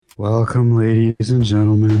Welcome, ladies and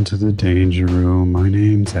gentlemen, to the Danger Room. My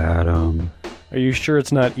name's Adam. Are you sure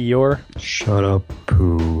it's not Eeyore? Shut up,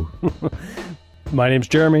 Pooh. My name's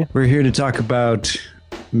Jeremy. We're here to talk about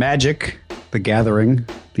Magic: The Gathering,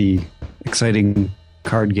 the exciting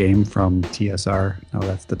card game from TSR. Oh,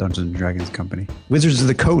 that's the Dungeons and Dragons company. Wizards of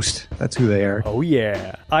the Coast. That's who they are. Oh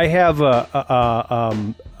yeah. I have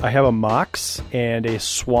a Mox and a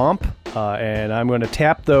Swamp, and I'm going to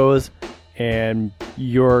tap those, and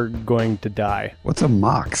you're going to die. What's a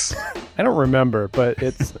Mox? I don't remember, but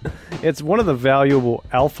it's one of the valuable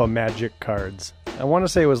alpha Magic cards. I want to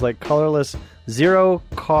say it was like colorless, 0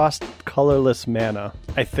 cost colorless mana,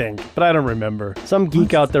 I think, but I don't remember. Some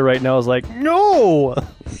geek out there right now is like, no,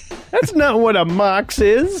 that's not what a Mox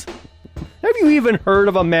is. Have you even heard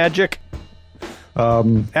of a Magic?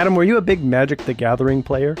 Adam, were you a big Magic the Gathering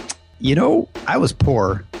player? You know, I was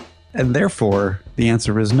poor, and therefore the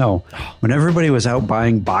answer is no. When everybody was out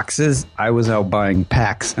buying boxes, I was out buying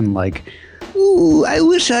packs and like, ooh, I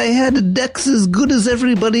wish I had decks as good as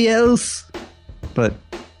everybody else. But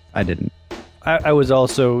I didn't. I was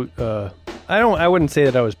also, I wouldn't say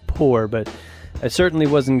that I was poor, but I certainly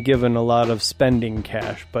wasn't given a lot of spending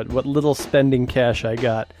cash. But what little spending cash I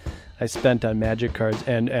got, I spent on Magic cards.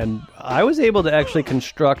 And I was able to actually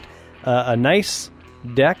construct a nice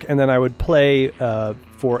deck, and then I would play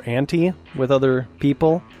for ante with other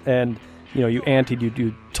people. And, you know, you anteed,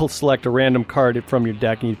 you select a random card from your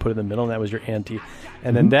deck, and you'd put it in the middle, and that was your ante.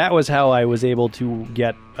 And then that was how I was able to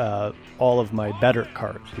get all of my better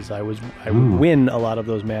cards, because I would win a lot of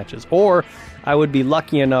those matches. Or I would be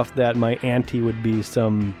lucky enough that my ante would be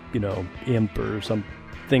some, you know, imp or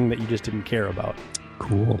something that you just didn't care about.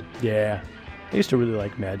 Cool. Yeah. I used to really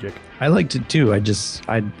like Magic. I liked it too.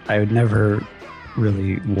 I never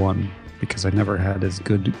really won because I never had as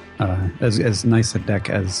good, as nice a deck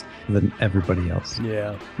as everybody else.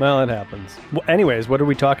 Yeah. Well, it happens. Well, anyways, what are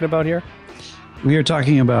we talking about here? We are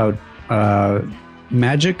talking about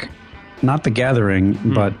Magic, not the Gathering,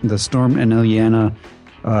 but the Storm and Ilyana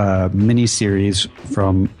miniseries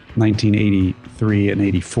from 1983 and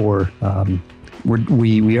 84.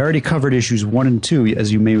 We already covered issues 1 and 2,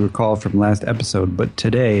 as you may recall from last episode, but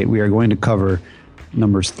today we are going to cover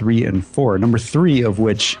numbers 3 and 4. Number 3 of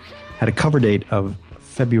which had a cover date of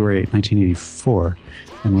February 1984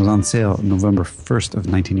 and was on sale November 1st of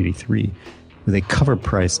 1983 with a cover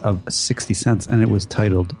price of 60 cents, and it was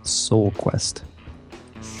titled Soul Quest.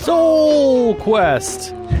 Soul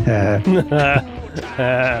Quest!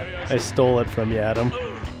 I stole it from you, Adam.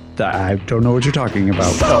 I don't know what you're talking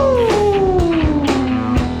about.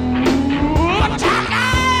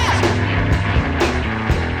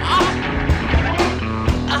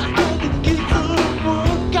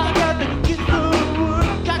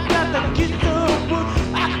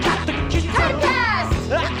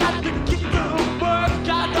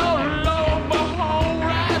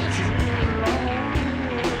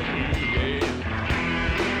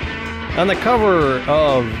 On the cover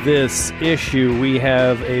of this issue, we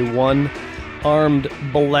have a one-armed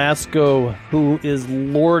Belasco who is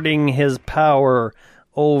lording his power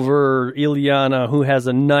over Ilyana, who has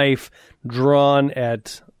a knife drawn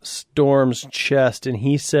at Storm's chest, and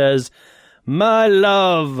he says, "My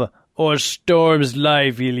love or Storm's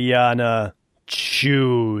life, Ilyana,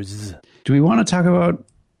 choose." Do we want to talk about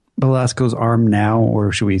Belasco's arm now,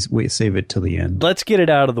 or should we save it till the end? Let's get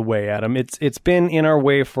it out of the way, Adam. It's been in our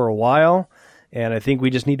way for a while, and I think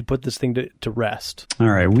we just need to put this thing to rest.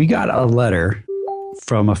 All right, we got a letter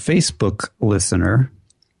from a Facebook listener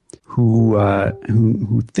who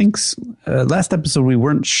thinks last episode we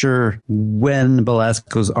weren't sure when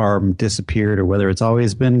Belasco's arm disappeared or whether it's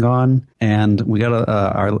always been gone, and we got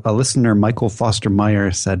a listener, Michael Foster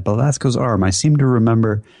Meyer, said Belasco's arm. I seem to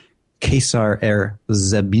remember Caesar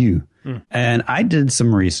Zebu. And I did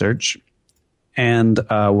some research, and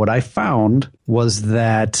what I found was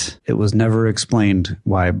that it was never explained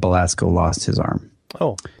why Belasco lost his arm.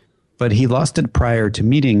 Oh. But he lost it prior to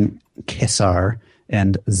meeting Caesar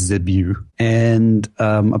and Zebu. And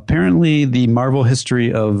apparently the Marvel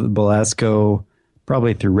history of Belasco,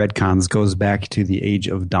 probably through retcons, goes back to the age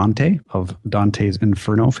of Dante, of Dante's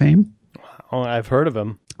Inferno fame. Oh, I've heard of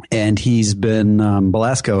him. And he's been,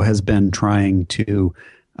 Belasco has been trying to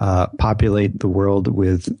populate the world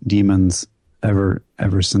with demons ever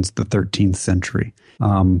since the 13th century.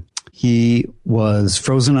 He was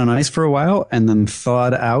frozen on ice for a while and then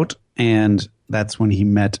thawed out, and that's when he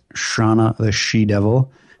met Shana the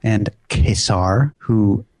She-Devil and Caesar,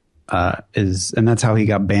 who and that's how he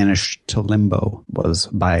got banished to Limbo, was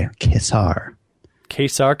by Caesar.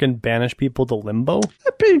 Kesar can banish people to limbo?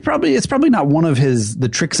 It's probably not one of the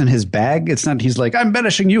tricks in his bag. It's not. He's like, I'm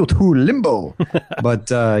banishing you to limbo. But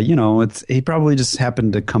he probably just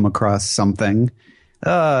happened to come across something.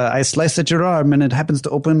 I slice at your arm and it happens to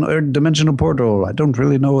open a dimensional portal. I don't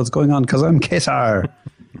really know what's going on because I'm Kesar.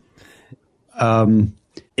 An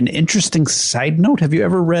interesting side note: have you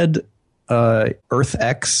ever read Earth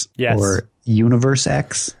X or Universe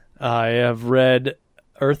X? I have read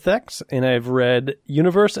Earth X, and I've read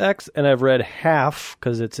Universe X, and I've read half,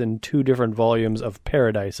 because it's in 2 different volumes, of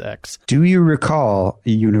Paradise X. Do you recall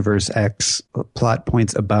Universe X plot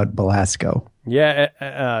points about Belasco?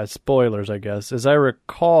 Yeah, spoilers, I guess. As I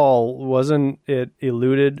recall, wasn't it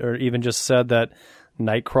alluded or even just said that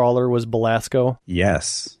Nightcrawler was Belasco?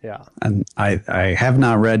 Yes. Yeah. And I have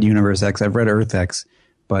not read Universe X. I've read Earth X.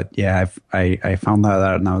 But yeah, I found that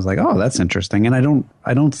out and I was like, oh, that's interesting. And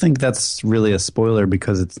I don't think that's really a spoiler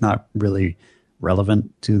because it's not really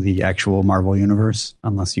relevant to the actual Marvel universe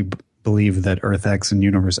unless you believe that Earth X and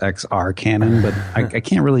Universe X are canon. But I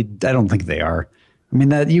can't really. I don't think they are. I mean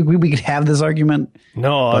we could have this argument.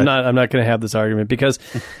 No, I'm not going to have this argument because,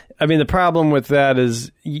 I mean, the problem with that is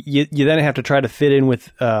you then have to try to fit in with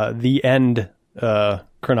the end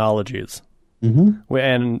chronologies. Mm-hmm.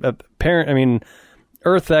 And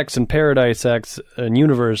Earth X and Paradise X and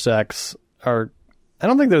Universe X are, I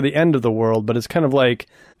don't think they're the end of the world, but it's kind of like,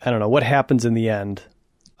 I don't know, what happens in the end.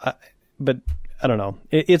 But I don't know.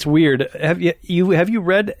 It's weird. Have you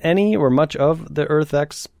read any or much of the Earth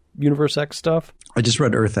X, Universe X stuff? I just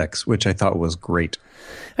read Earth X, which I thought was great.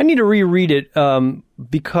 I need to reread it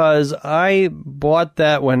because I bought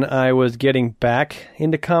that when I was getting back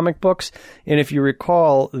into comic books. And if you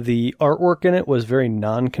recall, the artwork in it was very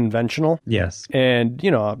non-conventional. Yes. And,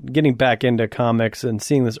 getting back into comics and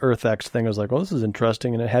seeing this Earth X thing, I was like, well, this is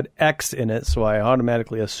interesting. And it had X in it, so I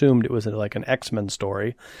automatically assumed it was like an X-Men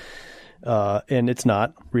story. And it's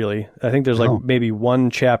not, really. I think there's maybe one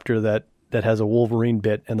chapter that has a Wolverine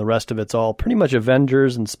bit, and the rest of it's all pretty much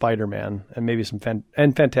Avengers and Spider-Man, and maybe some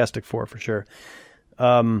Fantastic Four for sure.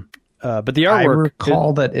 But the artwork... I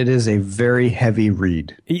recall that it is a very heavy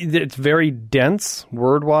read. It's very dense,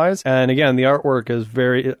 word-wise, and again, the artwork is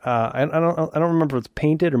very... I don't remember if it's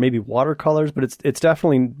painted or maybe watercolors, but it's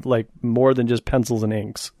definitely like more than just pencils and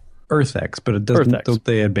inks. Earth X, but it doesn't. Don't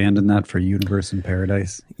they abandon that for Universe and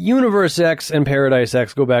Paradise? Universe X and Paradise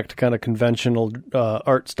X go back to kind of conventional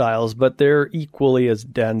art styles, but they're equally as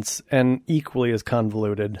dense and equally as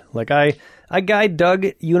convoluted. Like I dug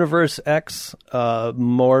Universe X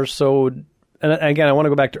more so, and again, I want to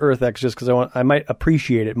go back to Earth X just because I might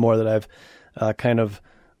appreciate it more that I've kind of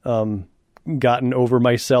gotten over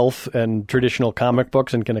myself and traditional comic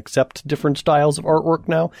books and can accept different styles of artwork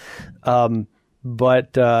now.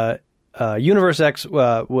 But Universe X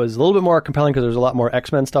was a little bit more compelling because there's a lot more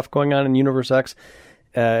X-Men stuff going on in Universe X.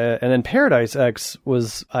 And then Paradise X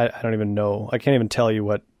was, I don't even know. I can't even tell you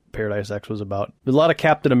what Paradise X was about. There's a lot of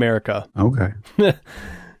Captain America. Okay. And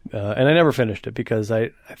I never finished it because I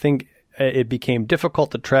think it became difficult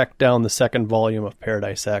to track down the second volume of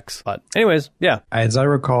Paradise X. But anyways, yeah. As I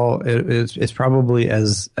recall, it's probably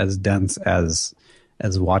as dense as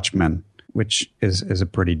Watchmen, which is a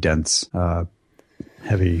pretty dense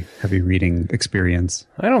heavy reading experience.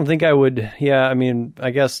 I don't think I would. Yeah, I mean, I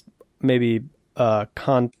guess maybe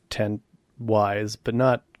content wise, but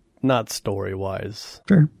not story wise.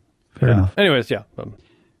 Fair enough. Anyways, yeah.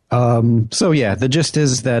 So yeah, the gist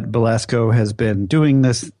is that Belasco has been doing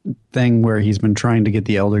this thing where he's been trying to get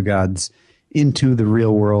the Elder Gods into the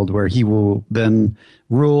real world, where he will then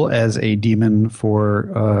rule as a demon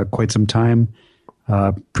for quite some time.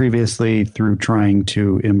 Previously through trying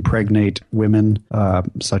to impregnate women,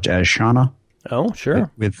 such as Shauna. Oh, sure.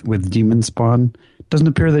 With demon spawn. Doesn't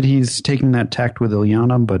appear that he's taking that tact with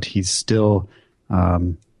Illyana, but he's still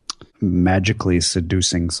magically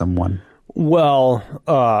seducing someone. Well,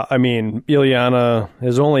 I mean, Illyana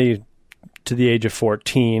is only to the age of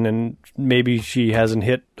 14, and maybe she hasn't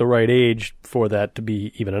hit the right age for that to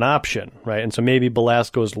be even an option, right? And so maybe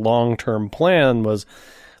Belasco's long-term plan was,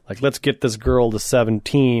 like, let's get this girl to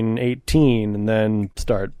 17, 18, and then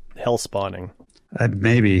start hell spawning.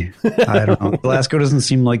 Maybe. I don't know. Belasco doesn't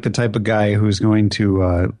seem like the type of guy who's going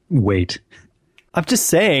to wait. I'm just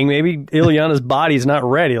saying, maybe Illyana's body's not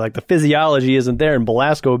ready. Like, the physiology isn't there, and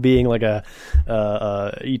Belasco being like a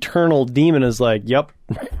eternal demon is like, yep,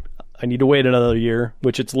 I need to wait another year,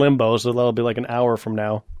 which it's limbo, so that'll be like an hour from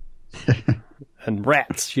now. And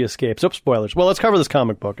rats, she escapes. Oops, spoilers. Well, let's cover this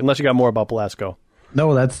comic book, unless you got more about Belasco.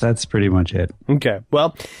 No, that's pretty much it. Okay.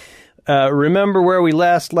 Well, remember where we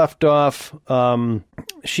last left off.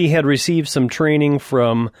 She had received some training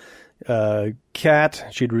from Cat,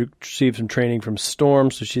 she'd received some training from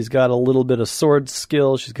Storm, so she's got a little bit of sword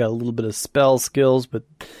skills, she's got a little bit of spell skills, but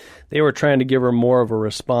they were trying to give her more of a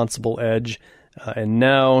responsible edge. And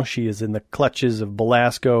now she is in the clutches of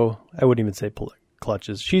Belasco. I wouldn't even say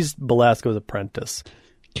clutches. She's Belasco's apprentice.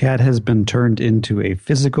 Cat has been turned into a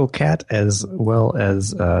physical cat, as well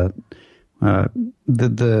as the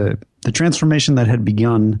transformation that had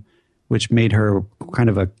begun, which made her kind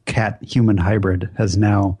of a cat-human hybrid, has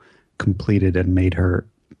now completed and made her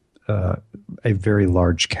a very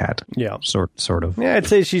large cat. Yeah. Sort of. Yeah, I'd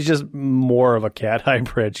say she's just more of a cat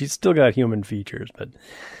hybrid. She's still got human features, but...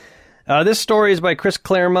 this story is by Chris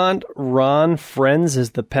Claremont. Ron Frenz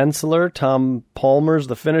is the penciler. Tom Palmer's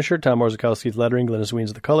the finisher. Tom Orzechowski's lettering. Glynis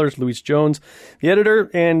Weins the colors. Luis Jones, the editor.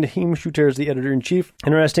 And Haim Shuter is the editor-in-chief.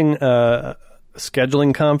 Interesting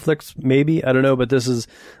scheduling conflicts, maybe. I don't know, but this is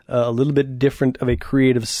a little bit different of a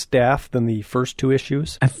creative staff than the first two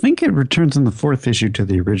issues. I think it returns in the fourth issue to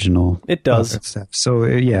the original. It does. Staff. So,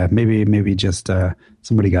 yeah, maybe just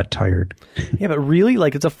somebody got tired. Yeah, but really?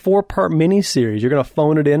 Like, it's a 4-part miniseries. You're going to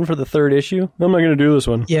phone it in for the third issue? I'm not going to do this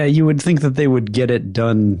one. Yeah, you would think that they would get it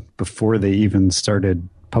done before they even started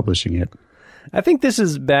publishing it. I think this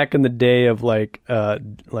is back in the day of like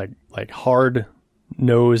hard-nosed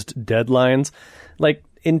deadlines. Like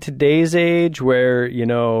in today's age where, you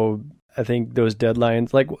know, I think those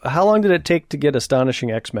deadlines, like how long did it take to get Astonishing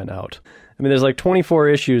X-Men out? I mean, there's like 24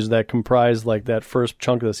 issues that comprise like that first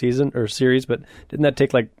chunk of the season or series, but didn't that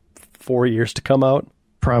take like 4 years to come out?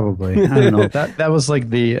 Probably. I don't know. That was like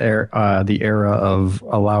the era of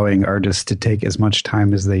allowing artists to take as much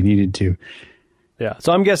time as they needed to. Yeah.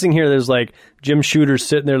 So I'm guessing here there's like Jim Shooter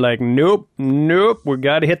sitting there like, nope, we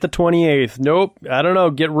got to hit the 28th. Nope. I don't know.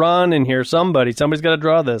 Get Ron in here. Somebody's got to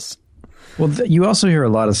draw this. Well, you also hear a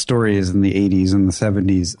lot of stories in the 80s and the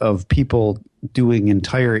 70s of people doing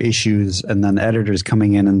entire issues and then editors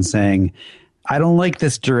coming in and saying, I don't like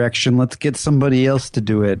this direction. Let's get somebody else to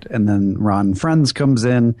do it. And then Ron Frenz comes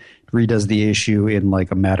in, redoes the issue in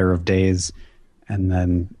like a matter of days. And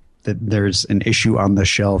then there's an issue on the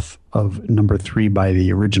shelf of number 3 by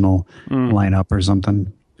the original lineup or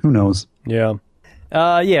something. Who knows? Yeah.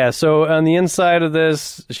 So on the inside of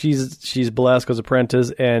this, she's Belasco's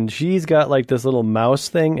apprentice, and she's got like this little mouse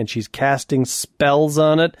thing, and she's casting spells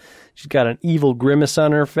on it. She's got an evil grimace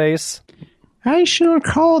on her face. I shall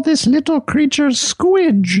call this little creature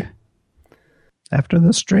Squidge, after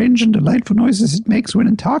the strange and delightful noises it makes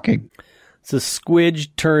when talking. So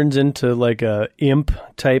Squidge turns into like a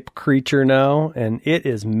imp-type creature now, and it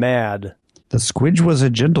is mad. The Squidge was a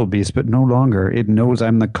gentle beast, but no longer. It knows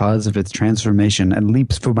I'm the cause of its transformation and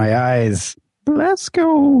leaps for my eyes.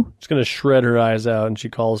 Belasco! She's going to shred her eyes out, and she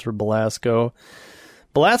calls for Belasco.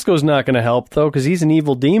 Belasco's not going to help, though, because he's an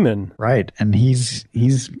evil demon. Right, and he's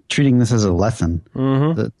treating this as a lesson.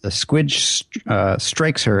 Mm-hmm. The Squidge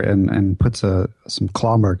strikes her and puts some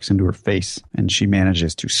claw marks into her face, and she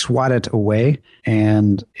manages to swat it away,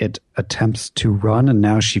 and it attempts to run, and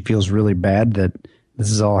now she feels really bad that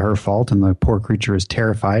this is all her fault, and the poor creature is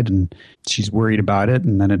terrified, and she's worried about it,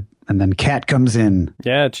 and then Cat comes in.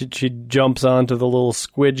 Yeah, she jumps onto the little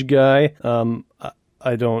Squidge guy.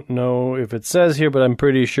 I don't know if it says here, but I'm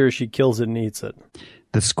pretty sure she kills it and eats it.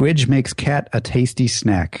 The Squidge makes Cat a tasty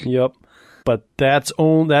snack. Yep. But that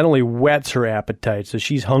only whets her appetite, so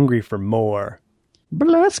she's hungry for more.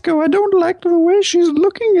 Belasco, I don't like the way she's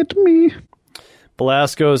looking at me.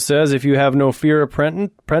 Belasco says, if you have no fear,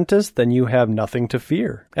 apprentice, then you have nothing to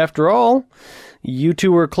fear. After all, you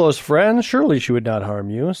two were close friends. Surely she would not harm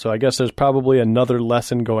you. So I guess there's probably another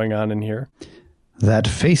lesson going on in here. That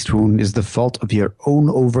face wound is the fault of your own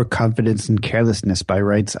overconfidence and carelessness. By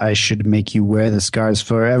rights, I should make you wear the scars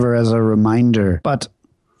forever as a reminder. But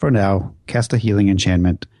for now, cast a healing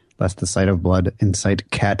enchantment, lest the sight of blood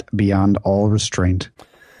incite Cat beyond all restraint.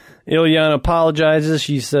 Ilyana apologizes.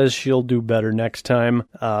 She says she'll do better next time.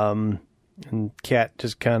 And Cat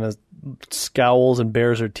just kind of scowls and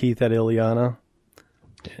bares her teeth at Ilyana.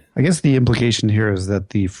 I guess the implication here is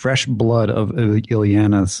that the fresh blood of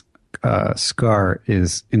Ilyana's scar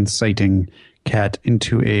is inciting Cat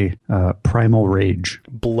into a primal rage.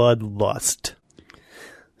 Bloodlust.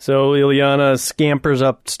 So Ilyana scampers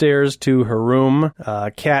upstairs to her room.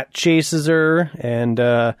 Cat chases her,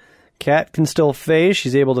 and Cat can still phase.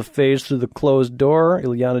 She's able to phase through the closed door.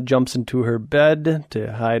 Ilyana jumps into her bed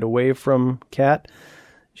to hide away from Cat.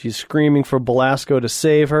 She's screaming for Belasco to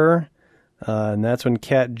save her. And that's when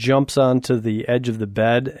Cat jumps onto the edge of the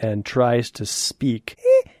bed and tries to speak.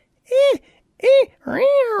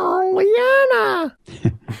 Ilyana!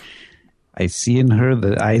 I see in her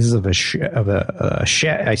the eyes of I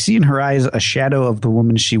see in her eyes a shadow of the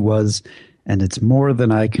woman she was, and it's more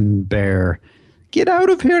than I can bear. Get out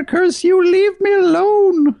of here, curse you! Leave me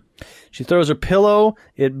alone! She throws her pillow.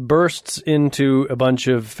 It bursts into a bunch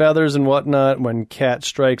of feathers and whatnot when Kat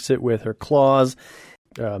strikes it with her claws.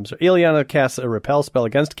 So Ilyana casts a repel spell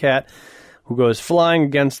against Kat, who goes flying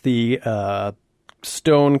against the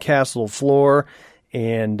stone castle floor.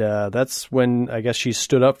 And that's when I guess she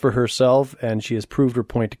stood up for herself, and she has proved her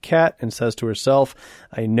point to Kat and says to herself,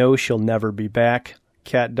 I know she'll never be back.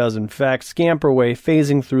 Kat does, in fact, scamper away,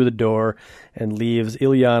 phasing through the door, and leaves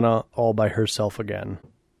Ilyana all by herself again.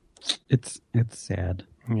 It's sad.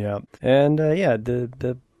 Yeah. And,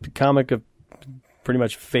 the comic pretty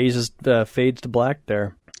much fades to black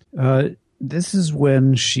there. This is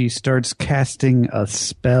when she starts casting a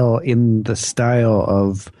spell in the style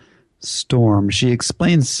of Storm. She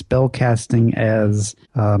explains spell casting as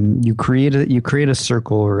you create a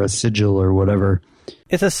circle or a sigil or whatever.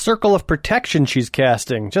 It's a circle of protection she's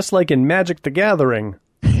casting, just like in Magic the Gathering.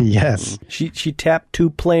 Yes. She tapped 2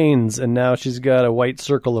 planes, and now she's got a white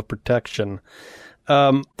circle of protection.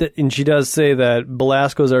 And she does say that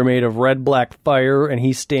Belasco's are made of red-black fire, and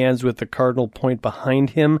he stands with the cardinal point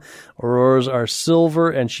behind him. Aurora's are silver,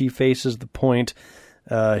 and she faces the point.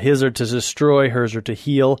 His are to destroy, hers are to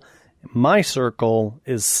heal. My circle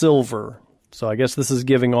is silver. So I guess this is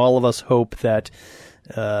giving all of us hope that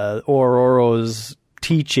Aurora's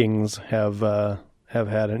teachings have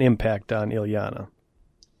had an impact on Ilyana.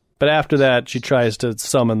 But after that, she tries to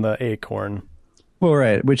summon the acorn. Well,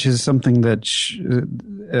 right, which is something that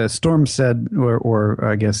Storm said, or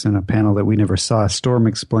I guess in a panel that we never saw, Storm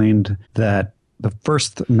explained that the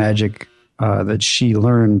first magic that she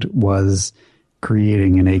learned was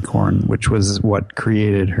creating an acorn, which was what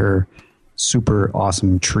created her super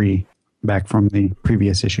awesome tree back from the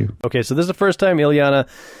previous issue. Okay, so this is the first time Ilyana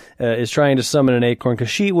is trying to summon an acorn,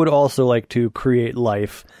 because she would also like to create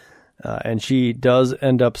life. And she does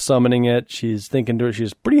end up summoning it. She's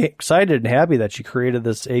pretty excited and happy that she created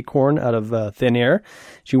this acorn out of thin air.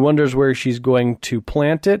 She wonders where she's going to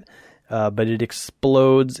plant it, but it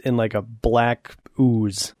explodes in like a black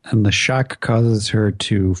ooze. And the shock causes her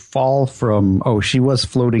to fall from... Oh, she was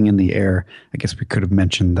floating in the air. I guess we could have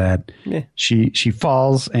mentioned that. Yeah. She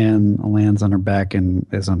falls and lands on her back and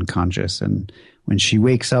is unconscious. And when she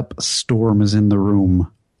wakes up, Storm is in the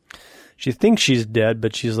room. She thinks she's dead,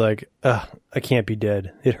 but she's like, I can't be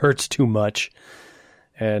dead. It hurts too much.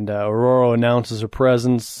 And Aurora announces her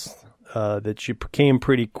presence, that she came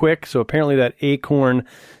pretty quick. So apparently that acorn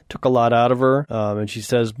took a lot out of her. And she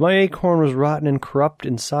says, my acorn was rotten and corrupt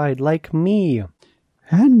inside like me.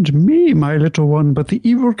 And me, my little one, but the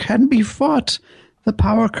evil can be fought. The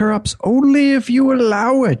power corrupts only if you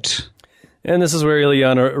allow it. And this is where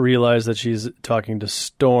Ilyana realized that she's talking to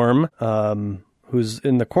Storm, who's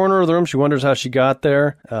in the corner of the room. She wonders how she got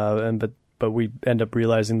there, but we end up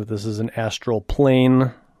realizing that this is an astral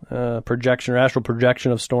plane projection or astral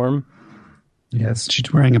projection of Storm. Yes,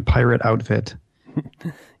 she's wearing a pirate outfit.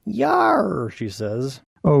 Yar, she says.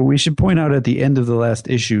 Oh, we should point out at the end of the last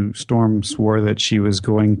issue, Storm swore that she was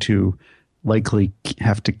going to likely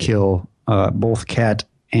have to kill both Kat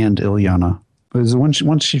and Ilyana. It was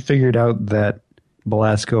once she figured out that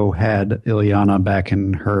Belasco had Ilyana back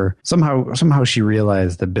in her. Somehow she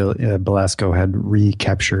realized that Belasco had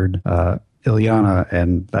recaptured Ilyana,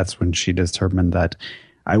 and that's when she determined that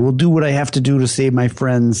I will do what I have to do to save my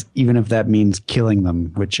friends, even if that means killing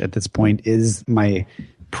them, which at this point is my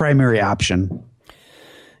primary option.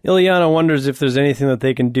 Ilyana wonders if there's anything that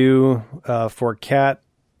they can do for Kat.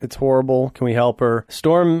 It's horrible. Can we help her?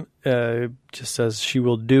 Storm just says she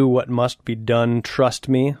will do what must be done. Trust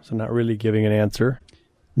me. So not really giving an answer.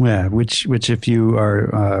 Yeah, which if you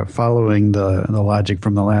are following the logic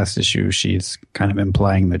from the last issue, she's kind of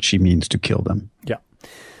implying that she means to kill them. Yeah.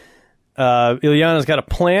 Ilyana's got a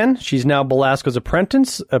plan. She's now Belasco's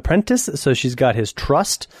apprentice, so she's got his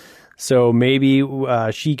trust. So maybe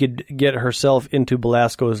she could get herself into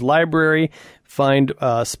Belasco's library, find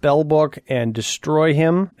a spell book, and destroy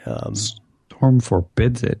him. Storm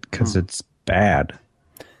forbids it because it's bad.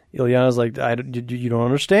 Ilyana's like, you don't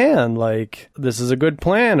understand. Like, this is a good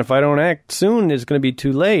plan. If I don't act soon, it's going to be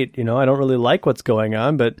too late. You know, I don't really like what's going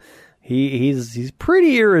on, but he's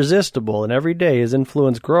pretty irresistible, and every day his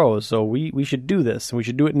influence grows. So we should do this, and we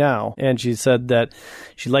should do it now. And she said that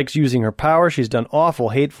she likes using her power. She's done awful,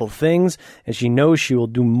 hateful things, and she knows she will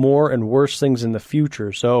do more and worse things in the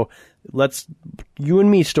future. So you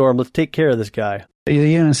and me, Storm, let's take care of this guy.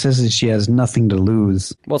 Ilyana says that she has nothing to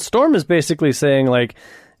lose. Well, Storm is basically saying, like,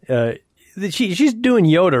 she's doing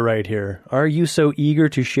Yoda right here. Are you so eager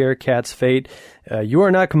to share Kat's fate? You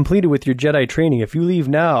are not completed with your Jedi training. If you leave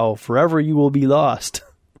now, forever you will be lost.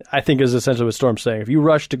 I think is essentially what Storm's saying. If you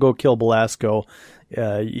rush to go kill Belasco,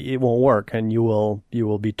 it won't work, and you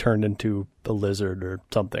will be turned into a lizard or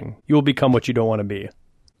something. You will become what you don't want to be.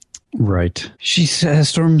 Right.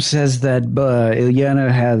 Storm says that Illyana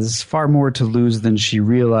has far more to lose than she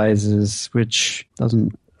realizes, which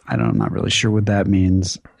I'm not really sure what that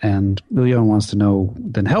means. And Illyana wants to know,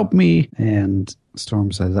 then help me. And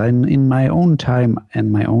Storm says, in my own time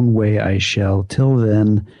and my own way I shall. Till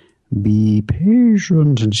then, be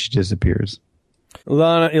patient. And she disappears.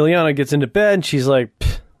 Illyana gets into bed and she's like,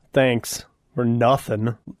 thanks for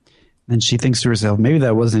nothing. And she thinks to herself, maybe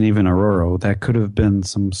that wasn't even Aurora. That could have been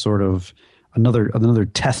some sort of another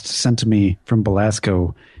test sent to me from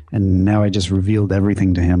Belasco. And now I just revealed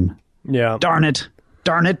everything to him. Yeah. Darn it.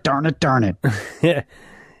 Darn it, darn it, darn it.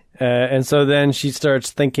 And so then she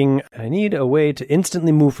starts thinking, I need a way to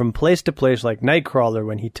instantly move from place to place like Nightcrawler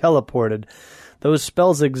when he teleported. Those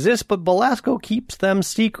spells exist, but Belasco keeps them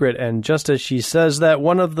secret. And just as she says that,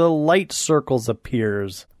 one of the light circles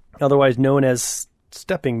appears, otherwise known as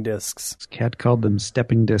stepping discs. Kat called them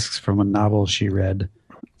stepping discs from a novel she read.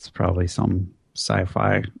 It's probably some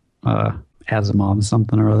sci-fi Asimov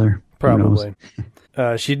something or other. Probably.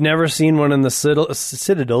 She'd never seen one in the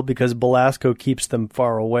Citadel because Belasco keeps them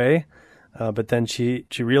far away. But then she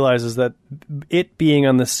realizes that it being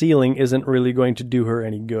on the ceiling isn't really going to do her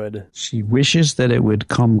any good. She wishes that it would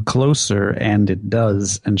come closer, and it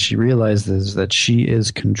does. And she realizes that she is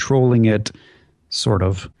controlling it, sort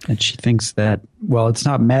of. And she thinks that, well, it's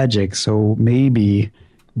not magic, so maybe,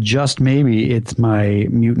 just maybe, it's my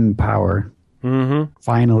mutant power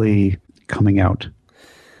finally coming out.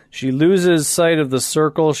 She loses sight of the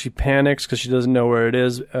circle. She panics because she doesn't know where it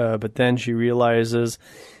is. But then she realizes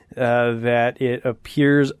that it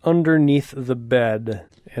appears underneath the bed.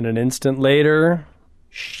 And an instant later,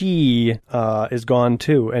 she is gone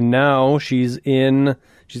too. And now she's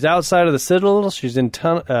outside of the Citadel. She's in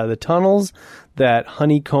the tunnels that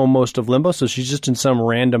honeycomb most of Limbo. So she's just in some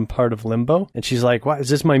random part of Limbo. And she's like, "What? Is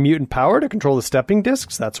this my mutant power to control the stepping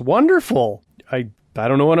discs? That's wonderful. I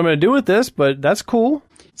don't know what I'm going to do with this, but that's cool."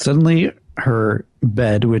 Suddenly, her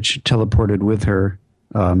bed, which teleported with her,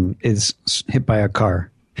 is hit by a car.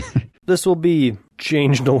 This will be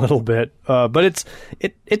changed a little bit, but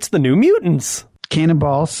it's the New Mutants.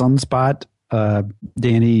 Cannonball, Sunspot,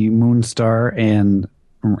 Danny, Moonstar, and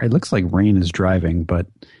it looks like Rain is driving, but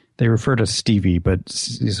they refer to Stevie, but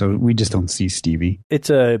so we just don't see Stevie. It's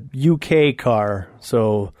a UK car,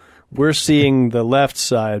 so we're seeing the left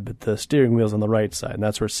side, but the steering wheel's on the right side, and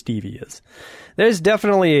that's where Stevie is. There's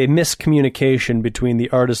definitely a miscommunication between the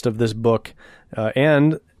artist of this book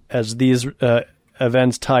and, as these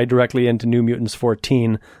events tie directly into New Mutants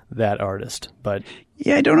 14, that artist. But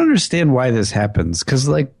yeah, I don't understand why this happens, because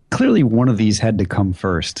clearly one of these had to come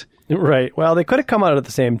first. Right. Well, they could have come out at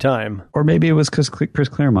the same time. Or maybe it was because Chris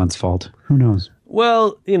Claremont's fault. Who knows?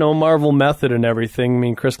 Well, Marvel method and everything. I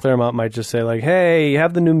mean, Chris Claremont might just say, hey,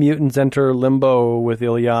 have the New Mutants enter Limbo with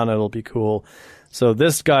Illyana. It'll be cool. So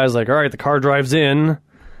this guy's like, all right, the car drives in.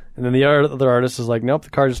 And then the other artist is like, nope, the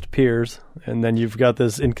car just appears. And then you've got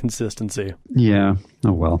this inconsistency. Yeah.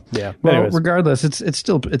 Oh, well. Yeah. Well, anyways. Regardless, it's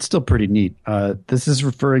still pretty neat. This is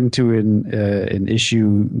referring to an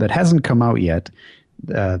issue that hasn't come out yet.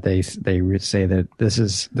 They say that this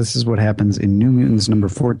is what happens in New Mutants number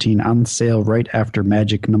 14, on sale right after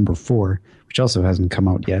Magic number 4, which also hasn't come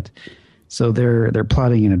out yet. So they're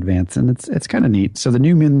plotting in advance, and it's kind of neat. So the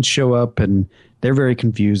New Mutants show up, and they're very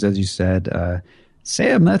confused, as you said.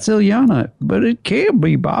 Sam, that's Illyana, but it can't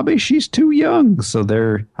be, Bobby. She's too young. So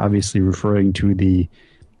they're obviously referring to the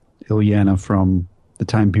Illyana from the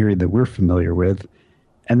time period that we're familiar with,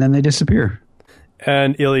 and then they disappear.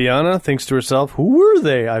 And Illyana thinks to herself, who were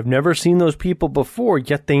they? I've never seen those people before,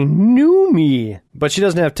 yet they knew me. But she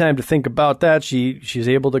doesn't have time to think about that. She's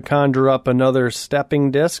able to conjure up another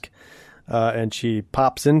stepping disc, and she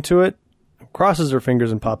pops into it, crosses her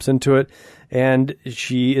fingers and pops into it, and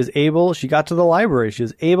she got to the library. She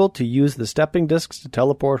is able to use the stepping discs to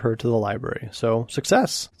teleport her to the library. So,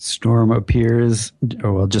 success. Storm appears,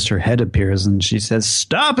 just her head appears, and she says,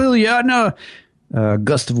 "Stop, Illyana!" A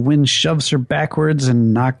gust of wind shoves her backwards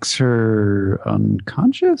and knocks her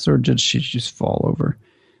unconscious, or did she just fall over?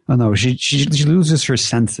 Oh, no, she loses her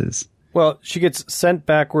senses. Well, she gets sent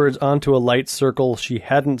backwards onto a light circle she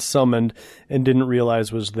hadn't summoned and didn't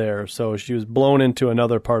realize was there. So she was blown into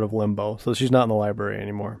another part of Limbo. So she's not in the library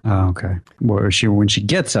anymore. Oh, okay. When she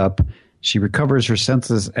gets up, she recovers her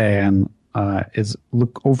senses and is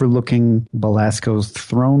overlooking Belasco's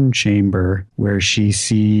throne chamber, where she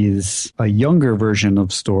sees a younger version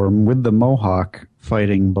of Storm with the mohawk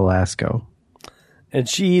fighting Belasco. And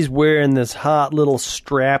she's wearing this hot little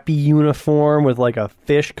strappy uniform with like a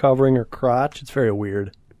fish covering her crotch. It's very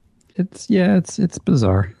weird. It's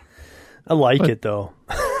bizarre. I like it though.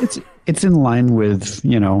 It's in line with,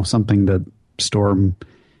 something that Storm.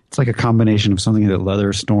 It's like a combination of something that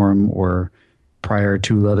Leather Storm or prior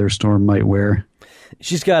to Leather Storm might wear.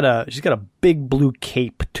 She's got a big blue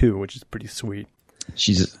cape too, which is pretty sweet.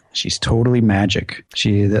 She's totally magic.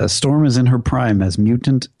 The Storm is in her prime as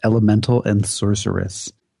mutant, elemental, and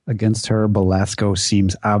sorceress. Against her, Belasco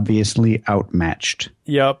seems obviously outmatched.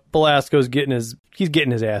 Yep, Belasco's getting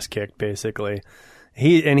his ass kicked basically.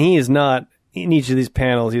 He is not in each of these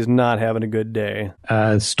panels. He's not having a good day.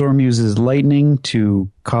 Storm uses lightning to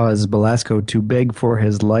cause Belasco to beg for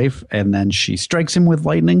his life, and then she strikes him with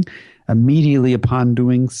lightning. Immediately upon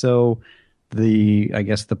doing so,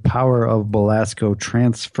 the power of Belasco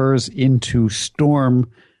transfers into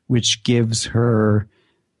Storm, which gives her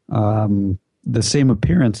the same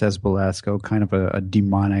appearance as Belasco, kind of a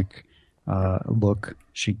demonic look.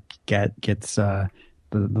 She gets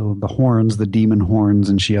the horns, the demon horns,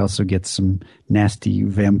 and she also gets some nasty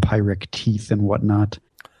vampiric teeth and whatnot.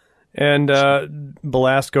 And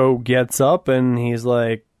Belasco gets up and he's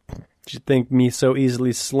like, "Do you think me so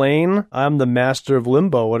easily slain? I'm the master of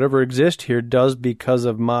limbo. Whatever exists here does because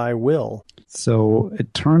of my will." So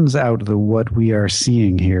it turns out that what we are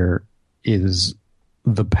seeing here is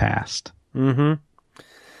the past. Mm-hmm.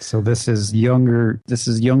 So this is younger,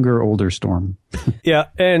 older Storm. Yeah,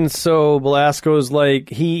 and so Belasco's like,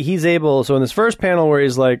 he's able, so in this first panel where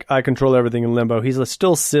he's like, I control everything in limbo, he's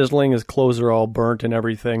still sizzling, his clothes are all burnt and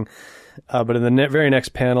everything. But in the very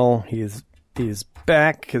next panel, he's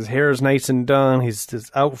back, his hair is nice and done, his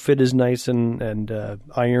outfit is nice and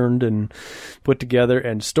ironed and put together,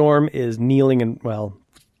 and Storm is kneeling and,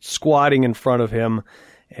 squatting in front of him,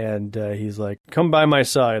 and he's like, come by my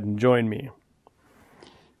side and join me.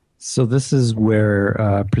 So this is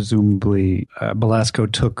where presumably Belasco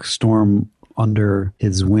took Storm under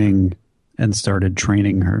his wing and started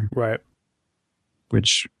training her. Right.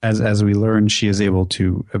 Which, as we learned, she is able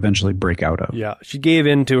to eventually break out of. Yeah, she gave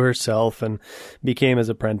in to herself and became his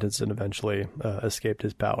apprentice and eventually escaped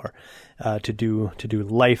his power to do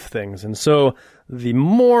life things. And so the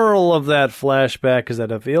moral of that flashback is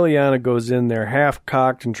that if Illyana goes in there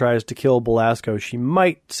half-cocked and tries to kill Belasco, she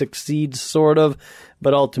might succeed, sort of,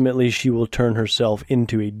 but ultimately she will turn herself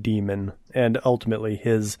into a demon and ultimately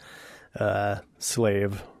his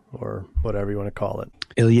slave, or whatever you want to call it.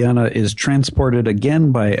 Illyana is transported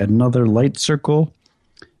again by another light circle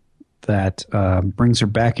that brings her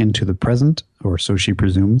back into the present, or so she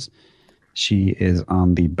presumes. She is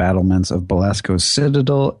on the battlements of Belasco's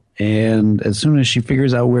citadel, and as soon as she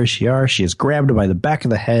figures out where she is grabbed by the back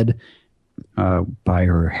of the head, by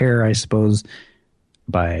her hair, I suppose,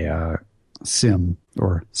 by Sim,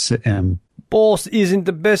 or Sim. Boss isn't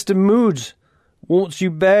the best of moods. Wants you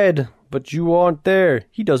bad, but you aren't there.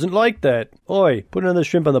 He doesn't like that. Oi, put another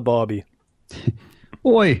shrimp on the barbie.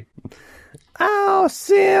 Oi. Ow,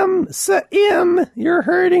 Sim, you're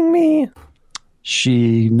hurting me.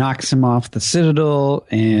 She knocks him off the citadel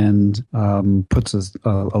and puts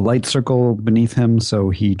a light circle beneath him, so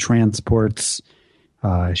he transports.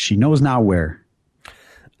 She knows not where.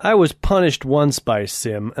 I was punished once by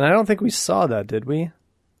Sim, and I don't think we saw that, did we?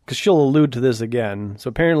 Because she'll allude to this again. So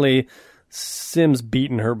apparently Sim's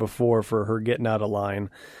beaten her before for her getting out of line.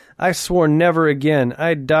 I swore never again.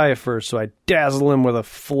 I'd die first, so I dazzle him with a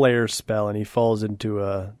flare spell, and he falls into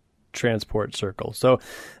a transport circle. So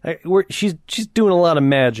she's doing a lot of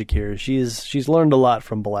magic here. She's learned a lot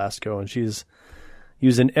from Belasco, and she's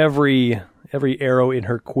using every arrow in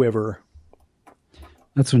her quiver.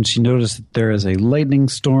 That's when she noticed that there is a lightning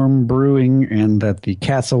storm brewing and that the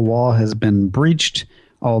castle wall has been breached.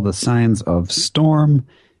 All the signs of storm.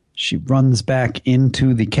 She runs back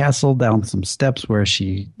into the castle down some steps where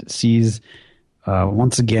she sees,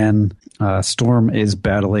 once again, Storm is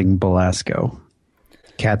battling Belasco.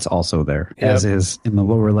 Cat's also there, as is in the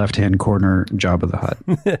lower left-hand corner, Jabba the Hutt.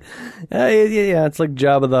 Yeah, it's like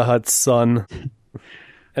Jabba the Hutt's son.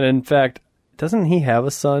 And in fact, doesn't he have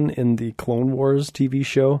a son in the Clone Wars TV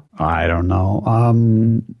show? I don't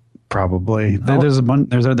know. Probably. There's a bunch.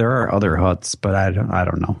 There are other Hutts, but I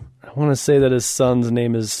don't know. I want to say that his son's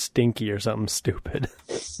name is Stinky or something stupid.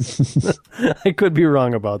 I could be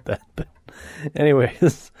wrong about that, but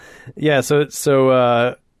anyways, yeah. So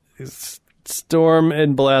Storm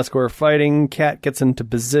and Belasco are fighting. Cat gets into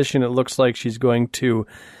position. It looks like she's going to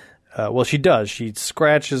Well, she does. She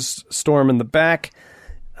scratches Storm in the back,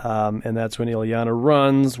 and that's when Illyana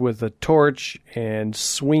runs with a torch and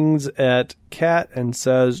swings at Kat and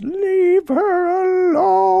says, "Leave her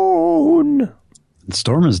alone."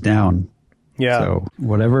 Storm is down. Yeah. So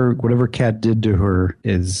whatever Kat did to her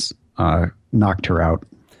is knocked her out.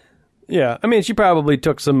 Yeah, I mean, she probably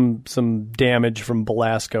took some damage from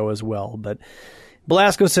Belasco as well, but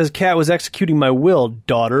Belasco says, "Kat was executing my will,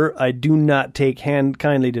 daughter. I do not take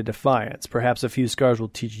kindly to defiance. Perhaps a few scars will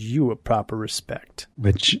teach you a proper respect."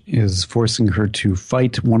 Which is forcing her to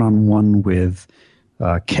fight one-on-one with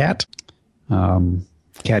Kat.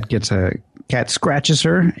 Kat scratches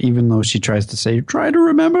her, even though she tries to say, "Try to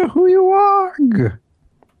remember who you are."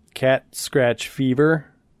 Cat scratch fever.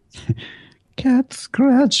 Cat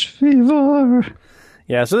scratch fever.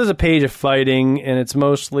 Yeah, so there's a page of fighting, and it's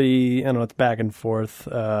mostly, I don't know, it's back and forth.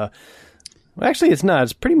 Actually, it's not.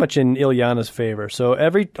 It's pretty much in Illyana's favor. So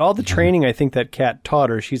all the training I think that Kat taught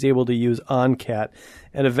her, she's able to use on Kat.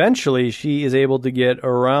 And eventually, she is able to get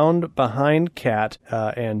around behind Kat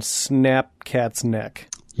and snap Kat's neck.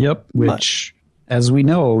 Yep, which, as we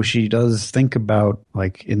know, she does think about,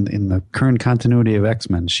 like, in the current continuity of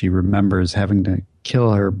X-Men, she remembers having to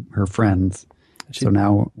kill her friends. So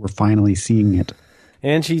now we're finally seeing it.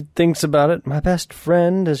 And she thinks about it, my best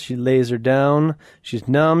friend, as she lays her down. She's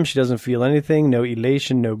numb. She doesn't feel anything. No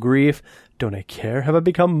elation, no grief. Don't I care? Have I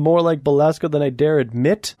become more like Belasco than I dare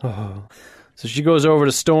admit? Oh. So she goes over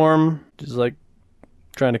to Storm, just like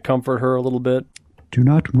trying to comfort her a little bit. Do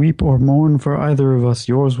not weep or mourn for either of us.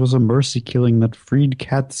 Yours was a mercy killing that freed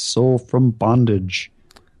Kat's soul from bondage.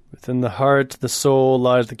 Within the heart, the soul,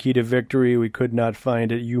 lies the key to victory. We could not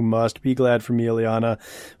find it. You must be glad for me, Illyana,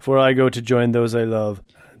 for I go to join those I love.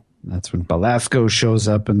 That's when Belasco shows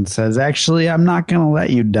up and says, "Actually, I'm not going to let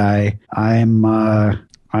you die. I'm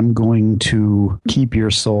going to keep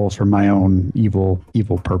your soul for my own evil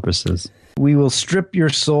purposes. We will strip your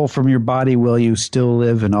soul from your body while you still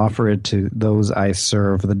live and offer it to those I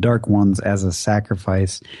serve, the Dark Ones, as a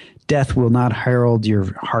sacrifice. Death will not herald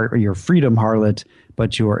your freedom, harlot,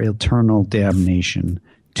 but your eternal damnation.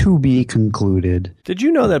 To be concluded." Did you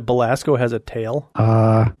know that Belasco has a tail?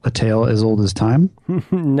 A tail as old as time?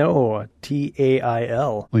 No,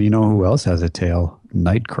 Tail. Well, you know who else has a tail?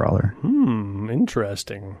 Nightcrawler.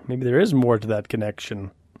 Interesting. Maybe there is more to that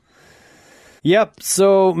connection. Yep,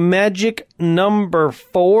 so Magic number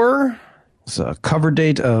 4. It's a cover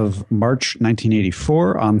date of March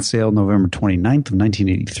 1984, on sale November 29th of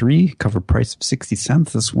 1983, cover price of 60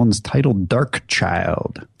 cents. This one's titled Dark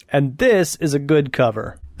Child. And this is a good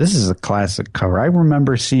cover. This is a classic cover. I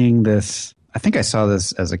remember seeing this, I think I saw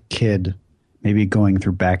this as a kid, maybe going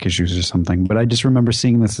through back issues or something, but I just remember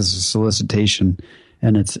seeing this as a solicitation,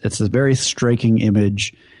 and it's a very striking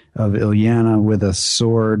image of Illyana with a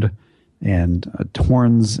sword and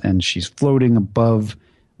horns, and she's floating above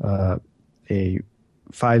a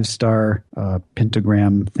 5-star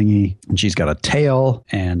pentagram thingy, and she's got a tail,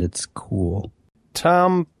 and it's cool.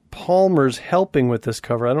 Tom Palmer's helping with this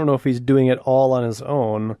cover. I don't know if he's doing it all on his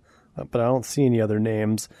own, but I don't see any other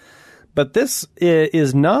names. But this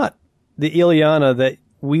is not the Illyana that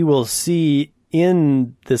we will see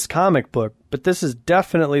in this comic book, but this is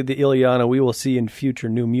definitely the Illyana we will see in future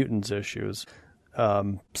New Mutants issues.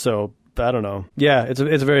 So I don't know. Yeah, it's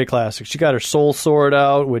a very classic. She got her soul sword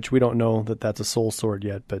out, which we don't know that that's a soul sword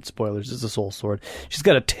yet, but spoilers, it's a soul sword. She's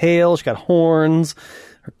got a tail. She's got horns.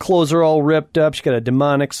 Her clothes are all ripped up. She's got a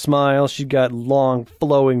demonic smile. She's got long,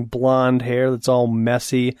 flowing blonde hair that's all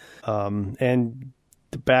messy. And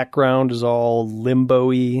the background is all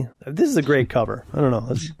limbo-y. This is a great cover. I don't know.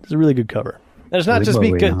 It's a really good cover. And it's not just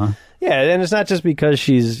because... Yeah, and it's not just because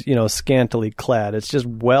she's, scantily clad. It's just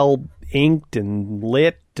well inked and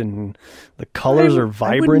lit, and the colors are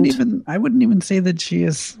vibrant. I wouldn't even say that she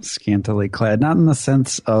is scantily clad. Not in the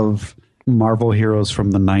sense of Marvel heroes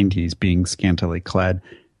from the 90s being scantily clad.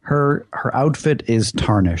 Her outfit is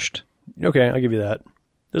tarnished. Okay, I'll give you that.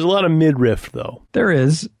 There's a lot of midriff, though. There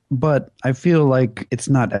is, but I feel like it's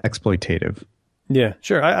not exploitative. Yeah,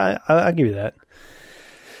 sure. I'll give you that.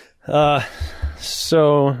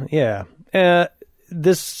 So, yeah.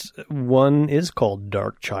 This one is called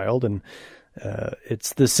Dark Child, and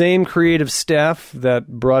it's the same creative staff that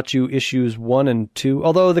brought you issues 1 and 2,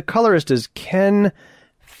 although the colorist is Ken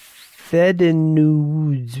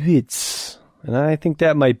Fedunowicz, and I think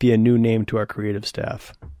that might be a new name to our creative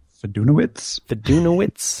staff.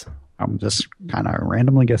 Fedunowicz? I'm just kind of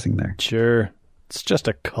randomly guessing there. Sure. It's just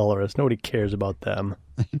a colorist. Nobody cares about them.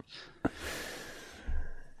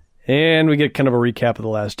 And we get kind of a recap of the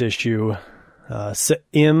last issue.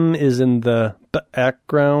 Im is in the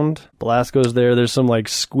background. Belasco's there. There's some like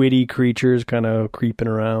squiddy creatures kind of creeping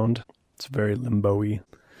around. It's very limbo-y.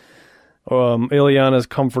 Ilyana's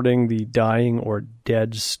comforting the dying or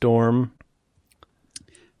dead Storm.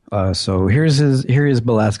 So here is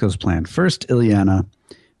Belasco's plan. First, Ilyana,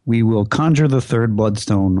 we will conjure the third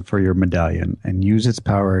bloodstone for your medallion and use its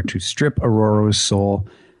power to strip Aurora's soul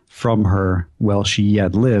from her while she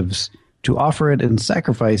yet lives, to offer it in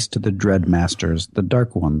sacrifice to the Dread Masters, the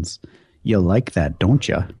Dark Ones. You like that, don't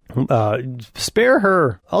you? Spare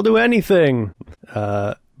her. I'll do anything.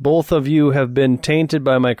 Both of you have been tainted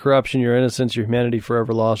by my corruption, your innocence, your humanity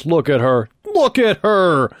forever lost. Look at her. Look at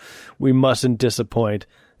her. We mustn't disappoint.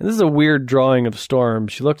 And this is a weird drawing of Storm.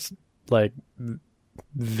 She looks like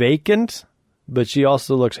vacant, but she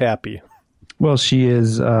also looks happy. Well, she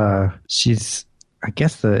is, she's, I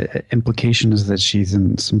guess the implication is that she's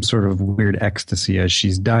in some sort of weird ecstasy as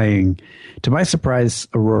she's dying. To my surprise,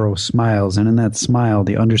 Aurora smiles, and in that smile,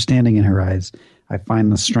 the understanding in her eyes, I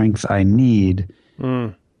find the strength I need.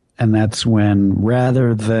 And that's when,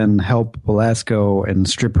 rather than help Belasco and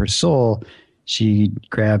strip her soul, she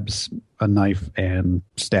grabs a knife and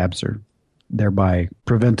stabs her, thereby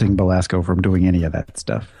preventing Belasco from doing any of that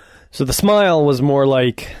stuff. So the smile was more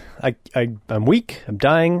like, I'm weak, I'm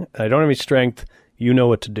dying, I don't have any strength, you know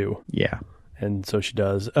what to do. Yeah. And so she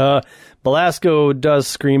does. Belasco does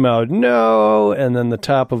scream out, no! And then the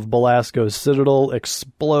top of Belasco's citadel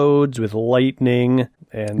explodes with lightning.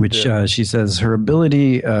 Which she says her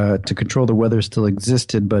ability to control the weather still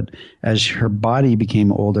existed, but as her body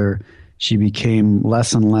became older, she became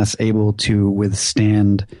less and less able to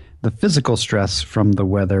withstand the physical stress from the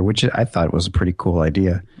weather, which I thought was a pretty cool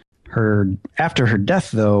idea. After her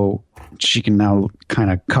death, though, she can now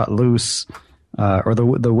kind of cut loose, or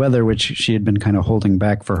the weather, which she had been kind of holding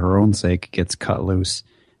back for her own sake, gets cut loose,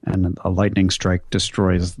 and a lightning strike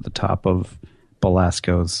destroys the top of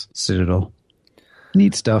Belasco's citadel.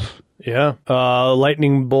 Neat stuff. Yeah.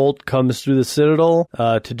 Lightning bolt comes through the citadel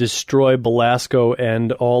to destroy Belasco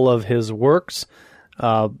and all of his works.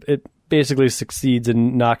 It basically succeeds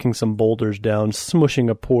in knocking some boulders down, smushing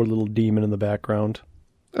a poor little demon in the background.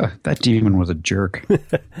 That demon was a jerk.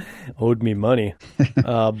 Owed me money.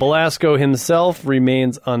 Belasco himself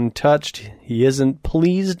remains untouched. He isn't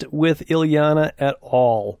pleased with Ilyana at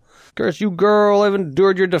all. Curse you, girl! I've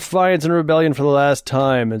endured your defiance and rebellion for the last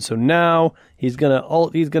time, and so now he's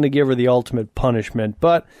gonna give her the ultimate punishment.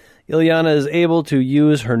 But Ilyana is able to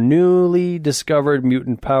use her newly discovered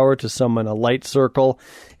mutant power to summon a light circle,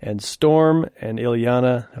 and Storm and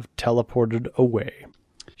Ilyana have teleported away.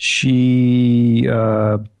 She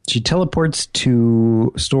teleports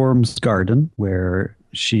to Storm's garden, where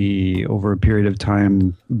she, over a period of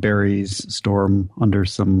time, buries Storm under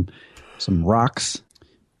some rocks.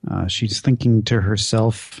 She's thinking to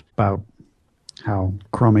herself about how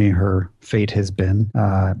crummy her fate has been.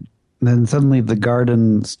 Then suddenly the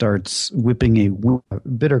garden starts whipping a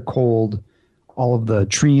bitter cold. All of the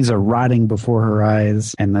trees are rotting before her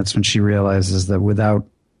eyes, and that's when she realizes that without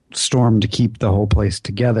Storm to keep the whole place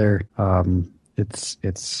together,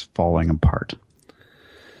 it's falling apart.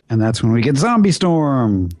 And that's when we get Zombie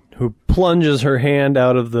Storm, who plunges her hand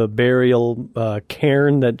out of the burial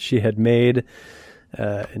cairn that she had made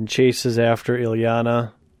and chases after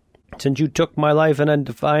Ilyana. Since you took my life and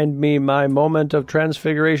undefined me my moment of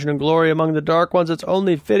transfiguration and glory among the Dark Ones, it's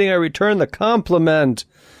only fitting I return the compliment.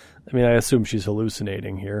 I mean, I assume she's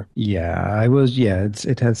hallucinating here. Yeah,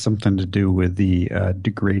 it has something to do with the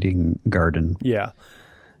degrading garden. Yeah.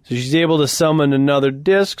 So she's able to summon another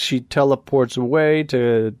disc. She teleports away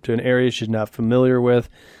to an area she's not familiar with.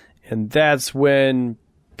 And that's when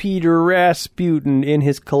Peter Rasputin, in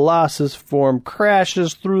his Colossus form,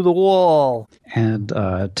 crashes through the wall. And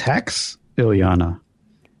attacks Ilyana,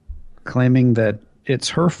 claiming that it's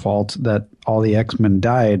her fault that all the X-Men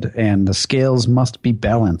died and the scales must be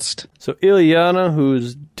balanced. So Ilyana,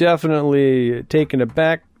 who's definitely taken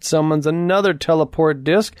aback, summons another teleport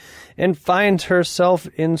disc and finds herself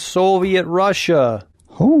in Soviet Russia.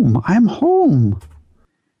 Home, I'm home.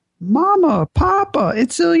 Mama, Papa,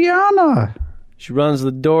 it's Ilyana. She runs to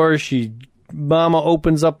the door. Mama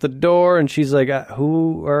opens up the door, and she's like,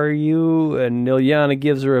 who are you? And Ilyana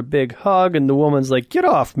gives her a big hug, and the woman's like, get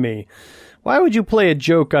off me. Why would you play a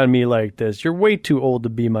joke on me like this? You're way too old to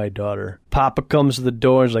be my daughter. Papa comes to the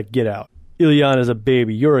door and is like, get out. Ilyana's a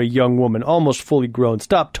baby. You're a young woman, almost fully grown.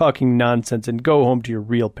 Stop talking nonsense and go home to your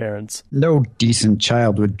real parents. No decent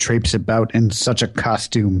child would traipse about in such a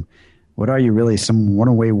costume. What are you really, some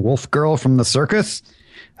runaway wolf girl from the circus?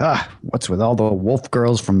 What's with all the wolf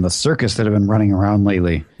girls from the circus that have been running around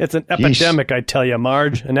lately? It's an epidemic, I tell you,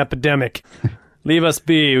 Marge. An epidemic. Leave us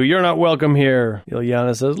be. You're not welcome here.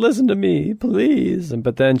 Illyana says, listen to me, please.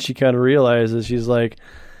 But then she kind of realizes, she's like,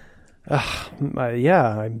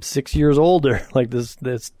 yeah, I'm 6 years older. Like this.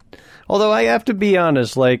 Although I have to be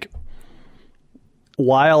honest, like,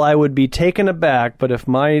 while I would be taken aback, but if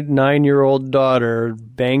my 9-year-old daughter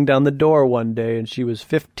banged on the door one day and she was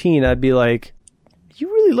 15, I'd be like,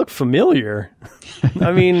 you really look familiar.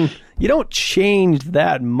 I mean, you don't change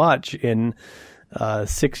that much in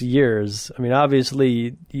 6 years. I mean,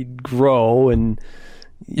 obviously you grow and...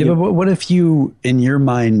 Yeah, but what if you, in your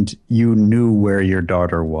mind, you knew where your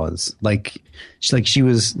daughter was? Like she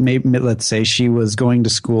was, maybe, let's say she was going to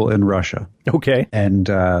school in Russia. Okay. And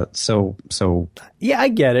so... Yeah, I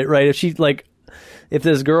get it, right? If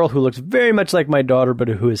this girl who looks very much like my daughter, but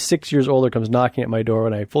who is 6 years older, comes knocking at my door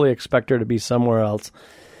and I fully expect her to be somewhere else.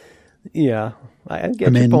 Yeah, I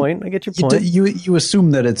get your point. I get your point. You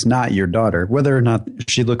assume that it's not your daughter. Whether or not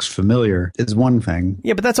she looks familiar is one thing.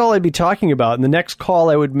 Yeah, but that's all I'd be talking about. And the next call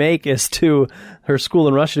I would make is to her school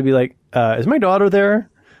in Russia to be like, is my daughter there?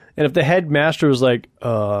 And if the headmaster was like,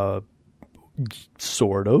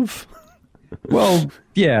 sort of. Well,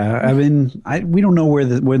 yeah. I mean, we don't know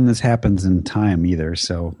when this happens in time either.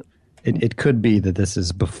 So it could be that this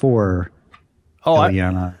is before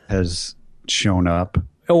Illyana has shown up.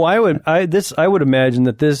 Oh, I would imagine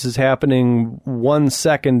that this is happening 1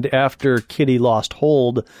 second after Kitty lost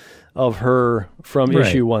hold of her from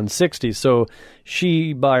issue 160. So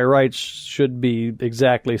she, by rights, should be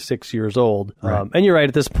exactly 6 years old. Right. And you're right.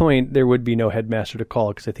 At this point, there would be no headmaster to call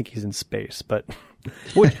because I think he's in space. But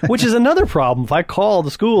which is another problem. If I call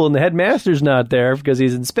the school and the headmaster's not there because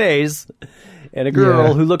he's in space, and a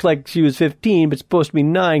girl who looked like she was 15 but supposed to be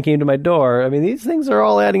 9 came to my door. I mean, these things are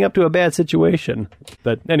all adding up to a bad situation.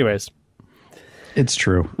 But anyways. It's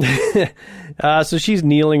true. So she's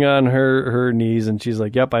kneeling on her knees, and she's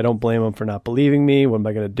like, yep, I don't blame him for not believing me. What am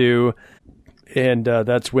I going to do? And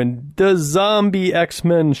that's when the zombie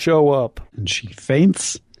X-Men show up. And she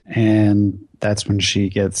faints, and that's when she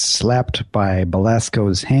gets slapped by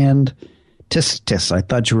Belasco's hand. Tis, tis, I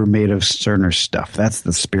thought you were made of sterner stuff. That's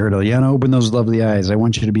the spirit. Illyana, open those lovely eyes. I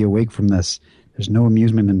want you to be awake from this. There's no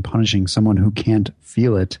amusement in punishing someone who can't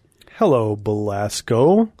feel it. Hello,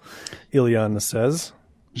 Belasco, Illyana says.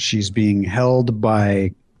 She's being held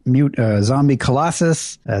by zombie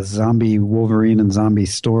Colossus, as zombie Wolverine and zombie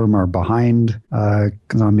Storm are behind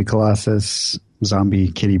zombie Colossus.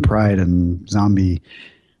 Zombie Kitty Pryde and zombie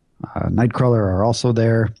Nightcrawler are also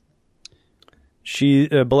there.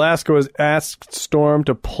 Belasco has asked Storm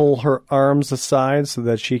to pull her arms aside so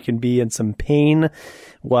that she can be in some pain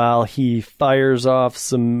while he fires off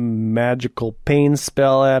some magical pain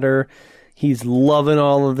spell at her. He's loving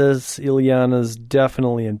all of this. Illyana's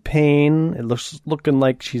definitely in pain. It looking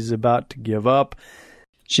like she's about to give up.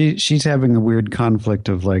 She's having a weird conflict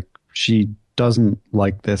of, like, she doesn't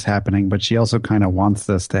like this happening, but she also kind of wants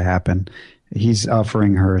this to happen. He's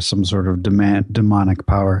offering her some sort of demonic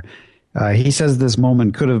power. He says this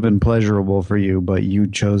moment could have been pleasurable for you, but you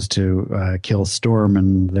chose to kill Storm,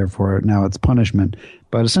 and therefore now it's punishment.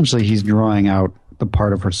 But essentially he's drawing out the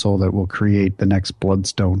part of her soul that will create the next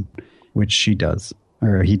Bloodstone, which he does.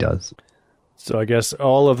 So I guess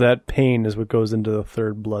all of that pain is what goes into the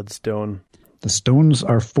third Bloodstone. The stones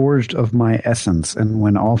are forged of my essence, and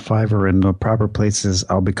when all 5 are in the proper places,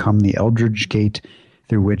 I'll become the Eldritch Gate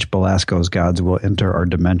through which Belasco's gods will enter our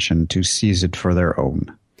dimension to seize it for their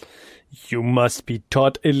own. You must be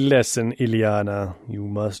taught a lesson, Illyana. You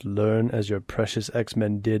must learn as your precious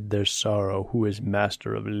X-Men did their sorrow, who is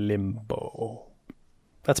master of Limbo.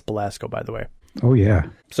 That's Belasco, by the way. Oh, yeah.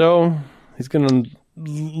 So, he's going to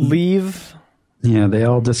leave. Yeah, they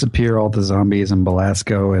all disappear, all the zombies and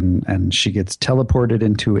Belasco, and she gets teleported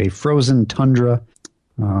into a frozen tundra.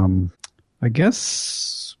 I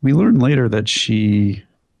guess we learn later that she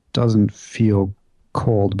doesn't feel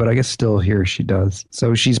cold, but I guess still here she does.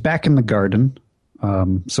 So she's back in the garden.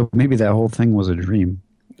 So maybe that whole thing was a dream.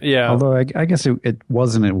 Yeah. Although I guess it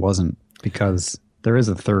wasn't, because there is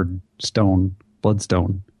a third stone,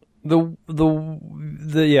 Bloodstone.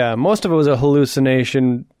 Yeah, most of it was a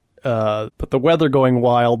hallucination, but the weather going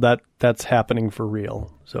wild, that's happening for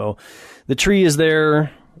real. So the tree is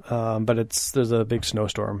there, but there's a big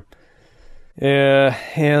snowstorm. Yeah,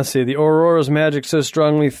 let's see. The Aurora's magic so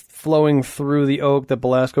strongly flowing through the oak that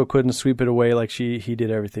Belasco couldn't sweep it away like he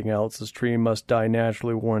did everything else. This tree must die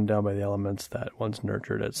naturally, worn down by the elements that once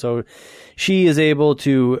nurtured it. So she is able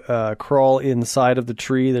to crawl inside of the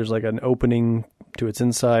tree. There's like an opening to its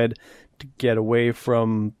inside to get away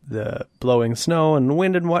from the blowing snow and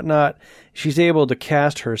wind and whatnot, she's able to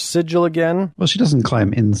cast her sigil again. Well, she doesn't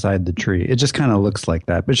climb inside the tree. It just kind of looks like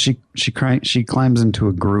that. But she climbs into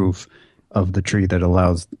a groove of the tree that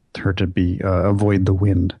allows her to avoid the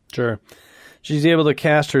wind. Sure. She's able to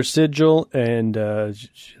cast her sigil, and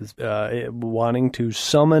she's wanting to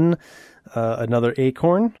summon another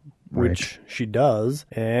acorn, which she does,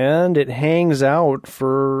 and it hangs out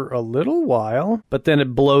for a little while, but then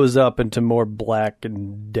it blows up into more black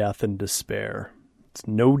and death and despair. It's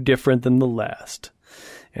no different than the last.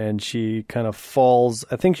 And she kind of falls.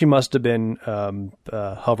 I think she must have been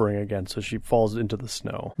hovering again, so she falls into the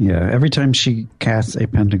snow. Yeah, every time she casts a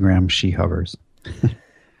pentagram, she hovers.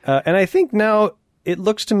 And I think now it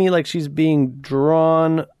looks to me like she's being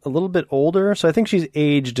drawn a little bit older. So I think she's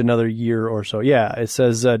aged another year or so. Yeah, it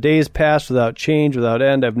says, days pass without change, without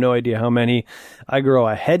end. I have no idea how many. I grow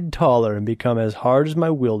a head taller and become as hard as my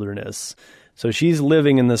wilderness. So she's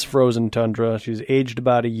living in this frozen tundra. She's aged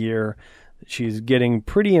about a year. She's getting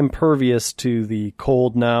pretty impervious to the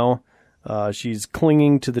cold now. She's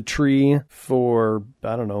clinging to the tree for,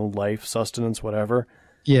 I don't know, life, sustenance, whatever.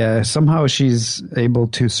 Yeah, somehow she's able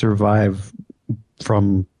to survive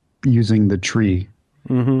from using the tree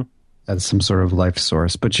as some sort of life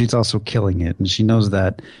source, but she's also killing it, and she knows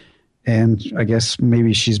that. And I guess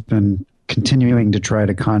maybe she's been continuing to try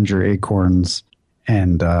to conjure acorns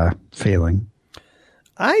and failing.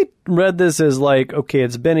 I read this as like, okay,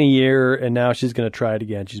 it's been a year, and now she's going to try it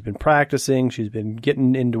again. She's been practicing. She's been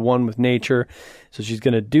getting into one with nature. So she's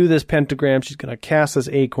going to do this pentagram. She's going to cast this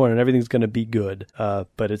acorn, and everything's going to be good.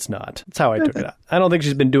 But it's not. That's how I took it out. I don't think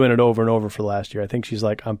she's been doing it over and over for the last year. I think she's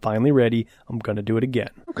like, I'm finally ready. I'm going to do it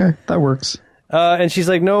again. Okay, that works. And she's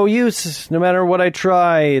like, no use. No matter what I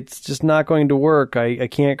try, it's just not going to work. I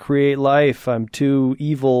can't create life. I'm too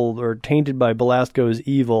evil or tainted by Belasco's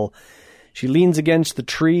evil. She leans against the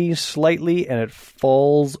tree slightly, and it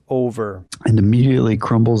falls over. And immediately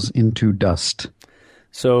crumbles into dust.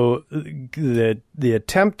 So the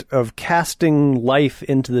attempt of casting life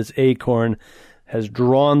into this acorn has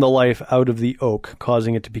drawn the life out of the oak,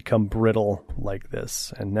 causing it to become brittle like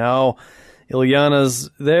this. And now Illyana's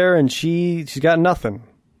there, and she's got nothing.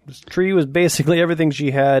 This tree was basically everything she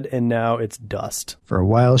had, and now it's dust. For a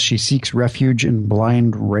while, she seeks refuge in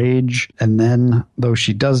blind rage, and then, though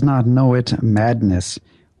she does not know it, madness.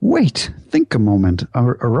 Wait, think a moment.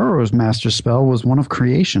 Aurora's master spell was one of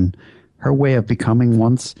creation. Her way of becoming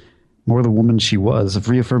once more the woman she was, of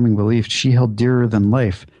reaffirming belief she held dearer than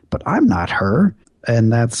life. But I'm not her.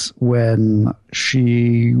 And that's when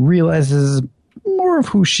she realizes more of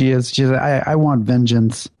who she is. She's like, I want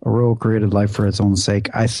vengeance. Aurora created life for its own sake.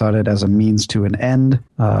 I sought it as a means to an end.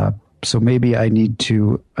 So maybe I need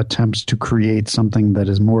to attempt to create something that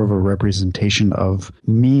is more of a representation of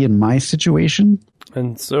me and my situation.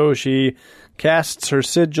 And so she casts her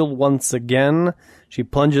sigil once again. She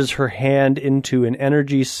plunges her hand into an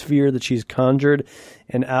energy sphere that she's conjured,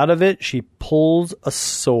 and out of it, she pulls a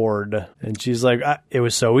sword. And she's like, it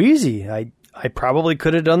was so easy. I probably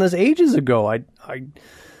could have done this ages ago.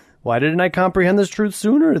 Why didn't I comprehend this truth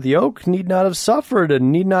sooner? The oak need not have suffered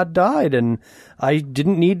and need not died, and I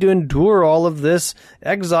didn't need to endure all of this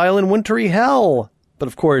exile and wintry hell. But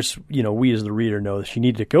of course, we as the reader know that she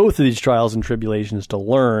needed to go through these trials and tribulations to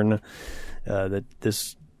learn that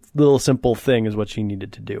this little simple thing is what she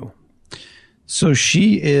needed to do. So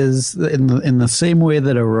she is, in the same way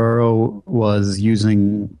that Aurora was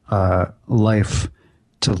using life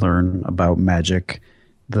to learn about magic,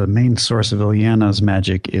 the main source of Illyana's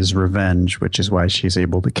magic is revenge, which is why she's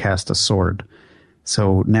able to cast a sword.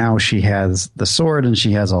 So now she has the sword and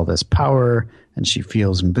she has all this power and she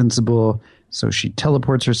feels invincible. So she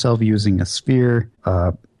teleports herself using a sphere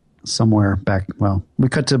somewhere back. Well, we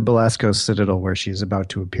cut to Belasco's citadel where she's about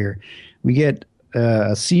to appear. We get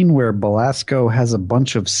a scene where Belasco has a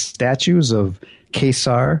bunch of statues of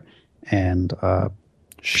Caesar and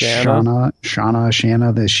Shanna,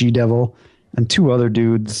 the she-devil, and two other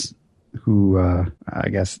dudes who, I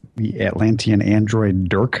guess, the Atlantean android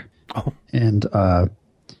Dirk and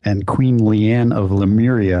Queen Leanne of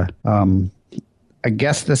Lemuria. I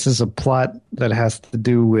guess this is a plot that has to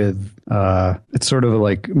do with, it's sort of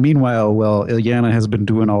like, meanwhile, while Illyana has been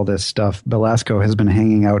doing all this stuff, Belasco has been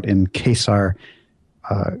hanging out in Caesar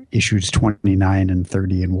issues 29 and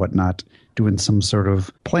 30 and whatnot, doing some sort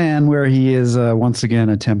of plan where he is once again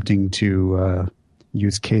attempting to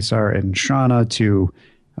use Caesar and Shauna to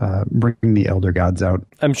bring the Elder Gods out.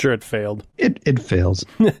 I'm sure it failed. It fails.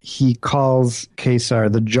 He calls Caesar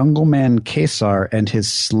the Jungle Man Caesar and his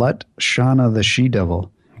slut Shauna the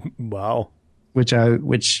She-Devil. Wow.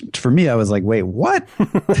 which for me, I was like, wait, what?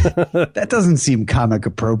 That doesn't seem comic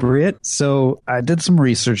appropriate. So I did some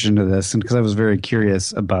research into this, and because I was very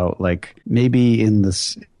curious about, like, maybe in the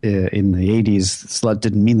 80s, slut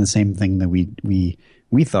didn't mean the same thing that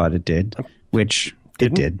we thought it did, which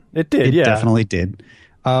it did. It did. It yeah, definitely did.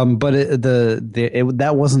 But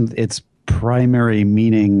that wasn't its primary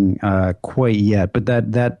meaning quite yet. But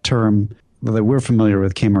that term that we're familiar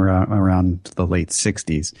with came around the late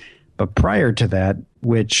 60s. But prior to that,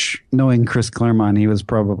 which, knowing Chris Claremont, he was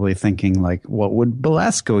probably thinking, like, what would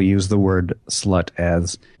Belasco use the word slut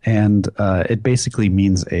as? And it basically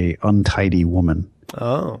means a untidy woman.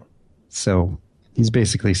 Oh. So he's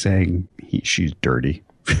basically saying she's dirty.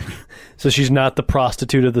 So she's not the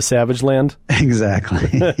prostitute of the Savage Land?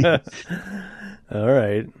 Exactly. All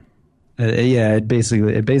right. Yeah, it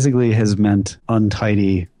basically has meant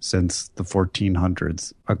untidy since the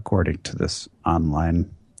 1400s, according to this online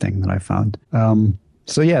thing that I found.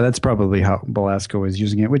 So yeah, that's probably how Belasco is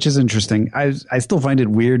using it, which is interesting. I still find it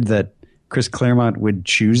weird that Chris Claremont would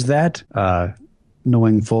choose that,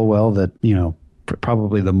 knowing full well that,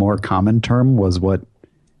 probably the more common term was what,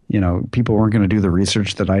 people weren't going to do the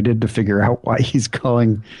research that I did to figure out why he's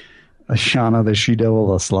calling Shauna the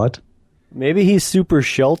she-devil a slut. Maybe he's super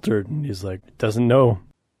sheltered and he's like, doesn't know.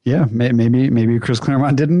 Yeah, maybe Chris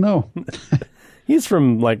Claremont didn't know. He's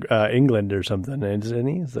from like England or something, isn't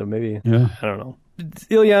he? So maybe, yeah. I don't know.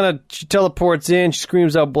 Illyana, she teleports in, she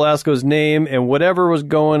screams out Belasco's name, and whatever was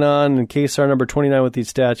going on in KSAR number 29 with these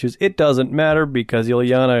statues, it doesn't matter because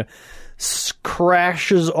Illyana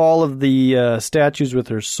crashes all of the statues with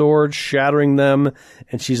her sword, shattering them,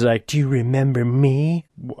 and she's like, do you remember me?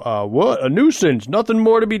 What? A nuisance. Nothing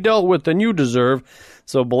more to be dealt with than you deserve.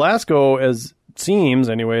 So Belasco, as seems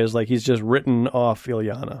anyway, is like he's just written off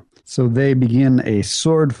Illyana. So they begin a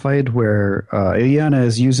sword fight where Illyana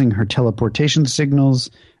is using her teleportation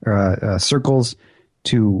circles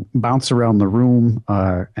to bounce around the room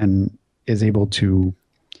and is able to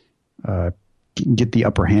get the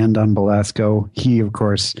upper hand on Belasco. He, of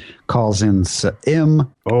course, calls in S'Im.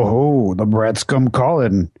 Oh, the brat's come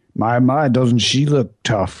calling. My, doesn't she look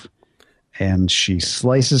tough? And she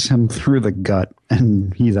slices him through the gut,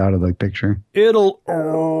 and he's out of the picture. It'll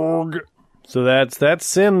erg. So that's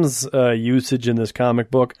Sim's usage in this comic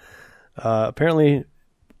book. Apparently,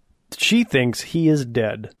 she thinks he is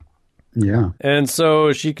dead. Yeah. And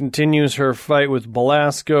so she continues her fight with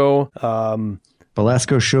Belasco.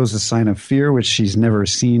 Belasco shows a sign of fear, which she's never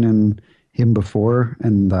seen in him before,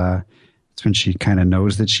 and it's when she kind of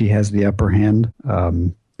knows that she has the upper hand.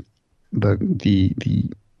 The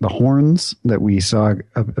horns that we saw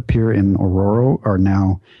appear in Aurora are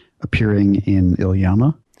now appearing in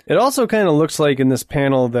Illyana. It also kind of looks like in this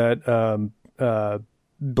panel that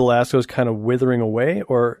Belasco's kind of withering away,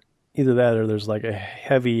 or either that or there's like a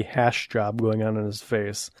heavy hash job going on in his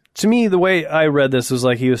face. To me, the way I read this was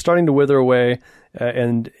like he was starting to wither away,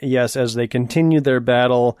 and yes, as they continue their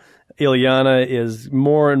battle, Illyana is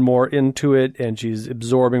more and more into it, and she's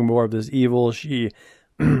absorbing more of this evil. She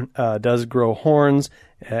does grow horns,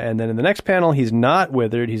 and then in the next panel, he's not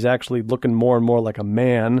withered. He's actually looking more and more like a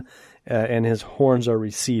man, and his horns are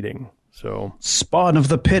receding. So, spawn of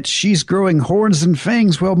the pit, she's growing horns and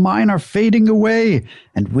fangs while mine are fading away,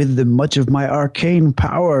 and with them much of my arcane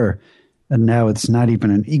power. And now it's not even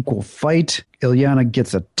an equal fight. Illyana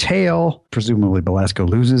gets a tail. Presumably Belasco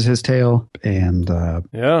loses his tail. And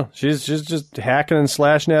yeah, she's just hacking and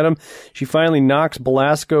slashing at him. She finally knocks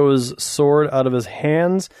Belasco's sword out of his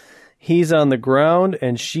hands. He's on the ground,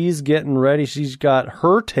 and she's getting ready. She's got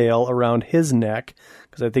her tail around his neck,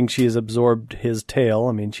 because I think she has absorbed his tail.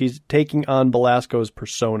 I mean, she's taking on Belasco's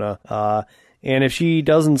persona. And if she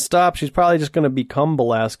doesn't stop, she's probably just going to become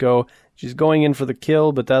Belasco. She's going in for the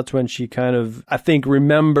kill, but that's when she kind of, I think,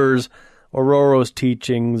 remembers Aurora's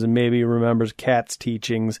teachings and maybe remembers Kat's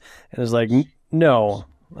teachings and is like, no,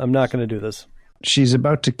 I'm not going to do this. She's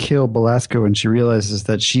about to kill Belasco, and she realizes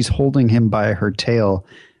that she's holding him by her tail.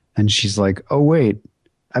 And she's like, oh, wait,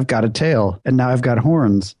 I've got a tail, and now I've got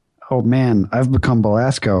horns. Oh, man, I've become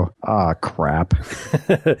Belasco. Ah, crap.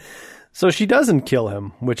 So she doesn't kill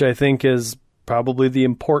him, which I think is probably the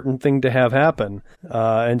important thing to have happen.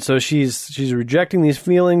 And so she's rejecting these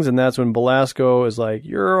feelings, and that's when Belasco is like,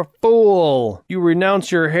 you're a fool. You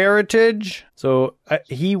renounce your heritage. So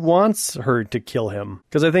he wants her to kill him.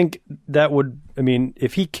 Because I think that would, I mean,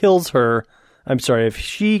 if he kills her, if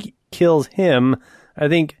she kills him, I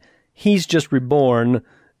think he's just reborn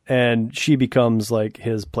and she becomes like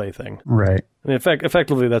his plaything. Right. I mean,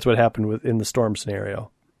 effectively, that's what happened in the Storm scenario.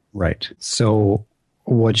 Right. So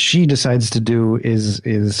what she decides to do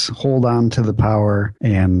is hold on to the power,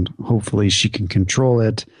 and hopefully she can control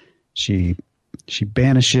it. She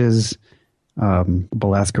banishes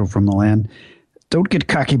Belasco from the land. Don't get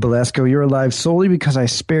cocky, Belasco. You're alive solely because I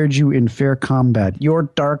spared you in fair combat. Your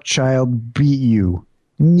dark child beat you.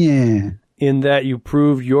 Yeah. In that you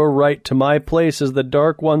proved your right to my place as the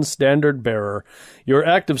Dark One's standard bearer. Your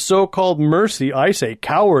act of so-called mercy, I say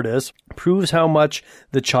cowardice, proves how much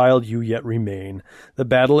the child you yet remain. The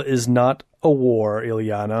battle is not a war,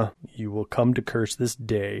 Ilyana. You will come to curse this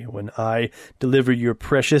day when I deliver your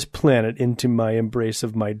precious planet into my embrace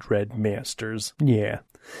of my dread masters. Yeah.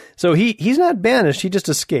 So he's not banished, he just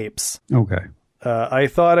escapes. Okay. I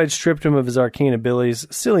thought I'd stripped him of his arcane abilities.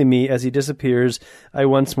 Silly me, as he disappears, I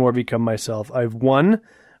once more become myself. I've won,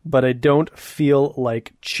 but I don't feel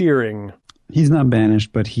like cheering. He's not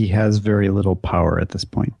banished, but he has very little power at this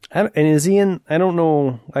point. And is he in, I don't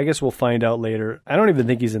know, I guess we'll find out later. I don't even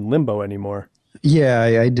think he's in limbo anymore. Yeah,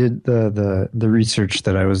 I did the research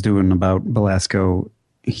that I was doing about Belasco.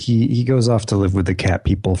 He goes off to live with the cat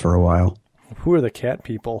people for a while. Who are the cat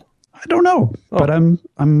people? I don't know, but I'm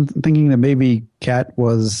thinking that maybe Cat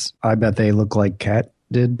was. I bet they look like Cat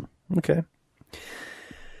did. Okay.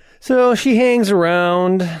 So she hangs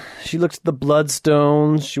around. She looks at the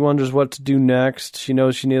bloodstones. She wonders what to do next. She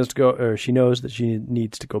knows she needs to go, or she knows that she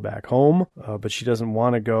needs to go back home, but she doesn't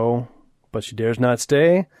want to go. But she dares not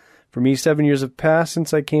stay. For me, 7 years have passed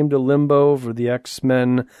since I came to Limbo. For the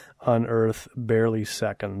X-Men on Earth, barely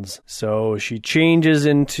seconds. So she changes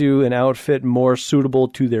into an outfit more suitable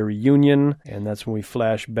to their reunion, and that's when we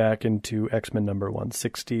flash back into X-Men number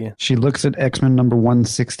 160. She looks at X-Men number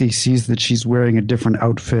 160, sees that she's wearing a different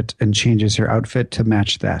outfit, and changes her outfit to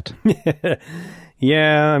match that.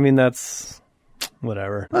 Yeah, I mean, that's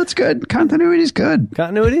whatever. That's good. Continuity's good.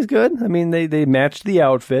 Continuity's good. I mean, they matched the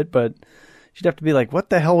outfit, but she'd have to be like, what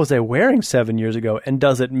the hell was I wearing 7 years ago? And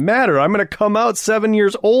does it matter? I'm going to come out 7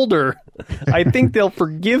 years older. I think they'll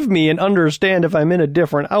forgive me and understand if I'm in a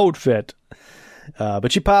different outfit.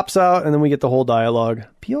 But she pops out, and then we get the whole dialogue.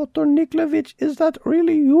 Pyotr Nikolaevich, is that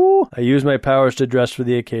really you? I use my powers to dress for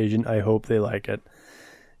the occasion. I hope they like it.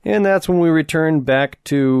 And that's when we return back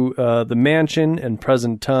to the mansion and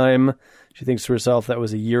present time. She thinks to herself that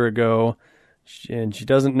was a year ago. And she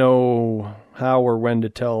doesn't know how or when to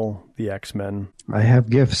tell the X-Men. I have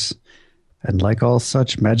gifts, and like all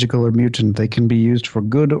such, magical or mutant, they can be used for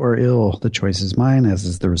good or ill. The choice is mine, as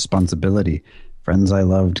is the responsibility. Friends I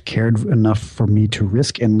loved cared enough for me to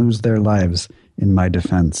risk and lose their lives in my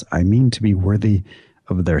defense. I mean to be worthy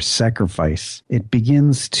of their sacrifice. It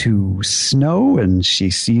begins to snow, and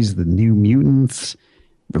she sees the new mutants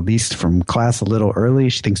released from class a little early.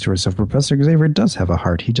 She thinks to herself, Professor Xavier does have a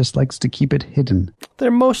heart. He just likes to keep it hidden. They're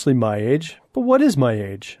mostly my age. But what is my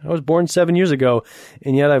age? I was born 7 years ago,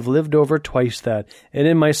 and yet I've lived over twice that. And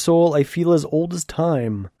in my soul, I feel as old as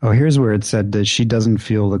time. Oh, here's where it said that she doesn't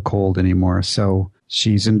feel the cold anymore. So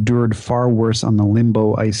she's endured far worse on the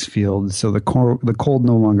Limbo ice field. So the cold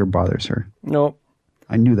no longer bothers her. Nope.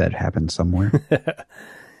 I knew that happened somewhere.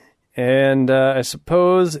 And I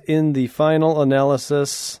suppose in the final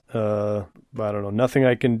analysis, I don't know, nothing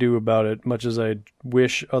I can do about it, much as I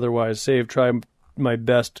wish otherwise. Try my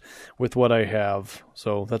best with what I have.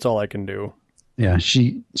 So that's all I can do. Yeah,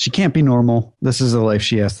 she can't be normal. This is a life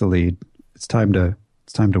she has to lead. It's time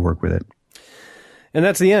to work with it. And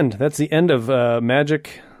that's the end. That's the end of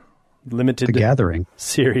Magic Limited The Gathering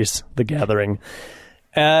series, The Gathering.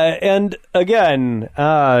 And again,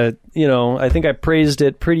 I think I praised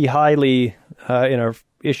it pretty highly in our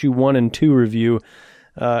issue 1 and 2 review,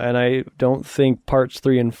 and I don't think parts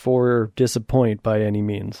 3 and 4 disappoint by any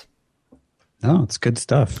means. No, it's good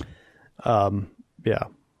stuff. Yeah,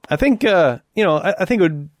 I think I think it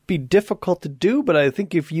would be difficult to do, but I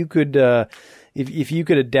think if you could if you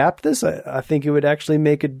could adapt this, I think it would actually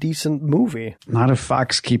make a decent movie. Not if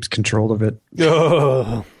Fox keeps control of it.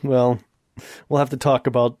 Oh, well. We'll have to talk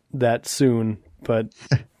about that soon, but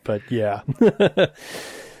yeah.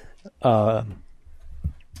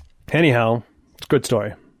 Anyhow, it's a good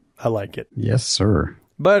story. I like it. Yes, sir.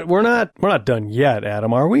 But we're not done yet,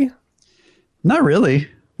 Adam, are we? Not really.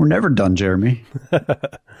 We're never done, Jeremy.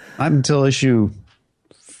 Not until issue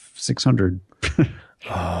 600.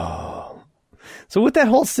 Oh. So with that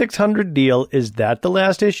whole 600 deal, is that the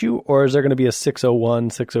last issue, or is there going to be a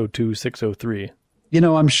 601, 602, 603?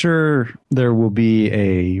 I'm sure there will be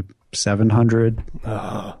a 700.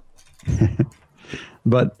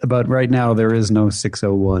 But right now there is no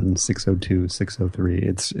 601, 602, 603.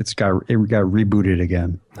 It got rebooted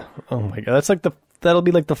again. Oh my god, that'll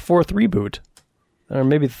be like the 4th reboot. Or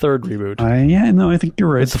maybe the third reboot. I think you're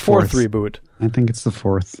right. It's the fourth reboot. I think it's the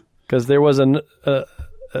fourth. Because there was an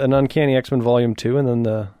Uncanny X-Men Volume 2, and then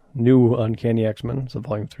the new Uncanny X-Men, so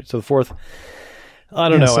Volume 3. So the fourth, I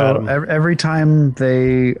don't know, so Adam. Every time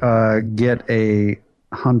they get a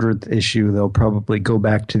 100th issue, they'll probably go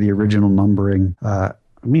back to the original numbering.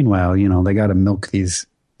 Meanwhile, they got to milk these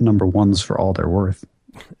number ones for all they're worth.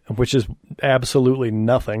 Which is absolutely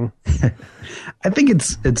nothing. I think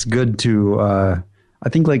it's good to... I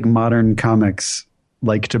think like modern comics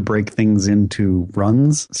like to break things into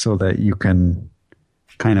runs so that you can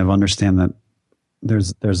kind of understand that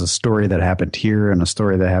there's a story that happened here and a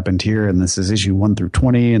story that happened here, and this is issue 1 through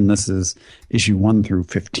 20, and this is issue 1 through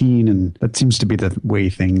 15, and that seems to be the way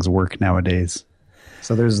things work nowadays.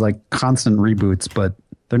 So there's like constant reboots, but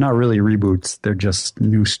they're not really reboots. They're just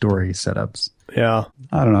new story setups. Yeah.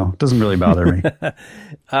 I don't know. It doesn't really bother me.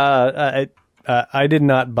 I did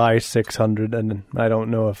not buy 600, and I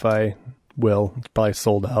don't know if I will. It's probably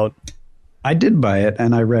sold out. I did buy it,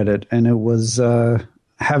 and I read it, and it was,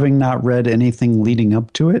 having not read anything leading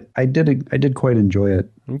up to it, I did quite enjoy it.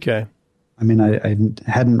 Okay. I mean, I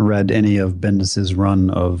hadn't read any of Bendis's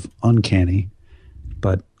run of Uncanny,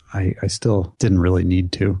 but I still didn't really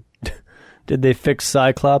need to. Did they fix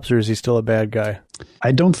Cyclops, or is he still a bad guy?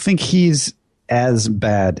 I don't think he's as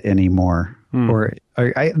bad anymore. Or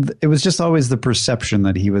it was just always the perception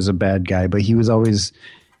that he was a bad guy, but he always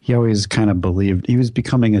kind of believed he was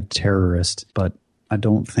becoming a terrorist, but I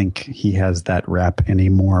don't think he has that rap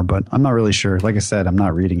anymore, but I'm not really sure. Like I said, I'm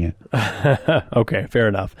not reading it. Okay, fair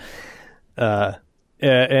enough.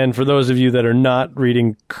 And for those of you that are not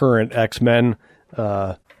reading current X-Men,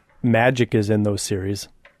 Magic is in those series.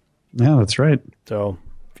 Yeah, that's right. So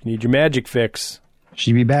if you need your Magic fix,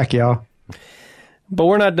 she be back, y'all. But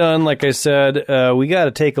we're not done. Like I said, we got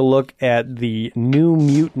to take a look at the New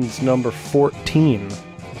Mutants number 14.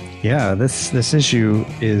 Yeah, this issue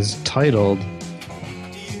is titled,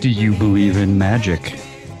 Do You Believe in Magic?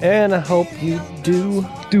 And I hope you do.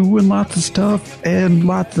 Doing lots of stuff and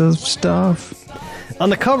lots of stuff. On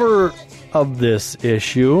the cover of this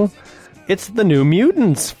issue, it's the New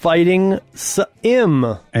Mutants fighting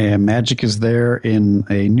S'Im. And Magic is there in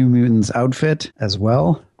a New Mutants outfit as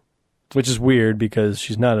well. Which is weird because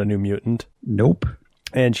she's not a New Mutant. Nope.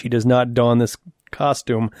 And she does not don this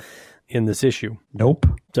costume in this issue. Nope.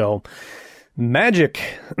 So, Magic.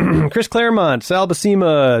 Chris Claremont, Sal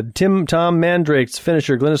Buscema, Tom Mandrake's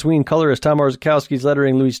finisher, Glynis Wein, colorist, Tom Orzechowski's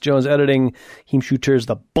lettering, Luis Jones editing, Heem Shooter's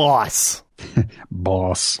the boss.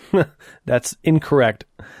 Boss. That's incorrect.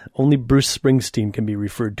 Only Bruce Springsteen can be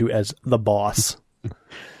referred to as the boss.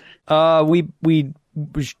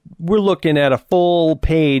 We're looking at a full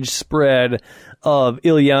page spread of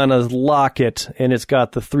Illyana's locket, and it's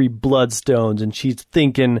got the 3 bloodstones, and she's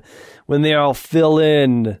thinking when they all fill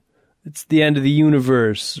in, it's the end of the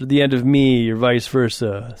universe, or the end of me, or vice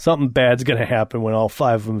versa. Something bad's going to happen when all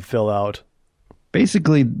 5 of them fill out.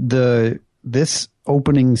 Basically, this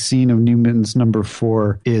opening scene of New Mutants number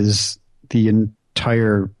 4 is the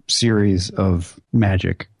entire series of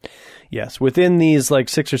Magic. Yes, within these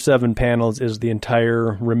 6 or 7 panels is the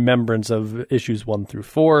entire remembrance of issues 1 through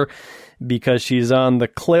 4, because she's on the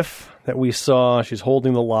cliff that we saw. She's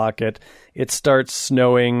holding the locket. It starts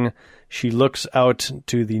snowing. She looks out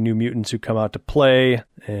to the New Mutants who come out to play,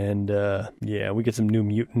 and we get some New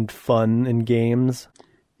Mutant fun and games.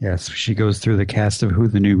 Yes, she goes through the cast of who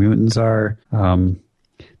the New Mutants are.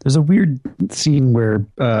 There's a weird scene where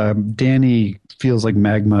Danny feels like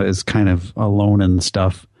Magma is kind of alone and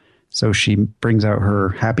stuff. So she brings out her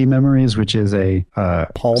happy memories, which is a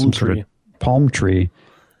palm tree. Palm tree.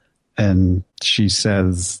 And she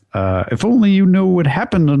says, if only you know what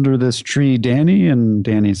happened under this tree, Danny. And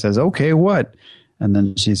Danny says, okay, what? And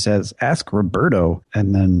then she says, ask Roberto.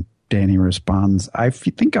 And then Danny responds, I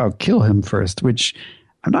think I'll kill him first, which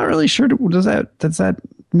I'm not really sure. Does that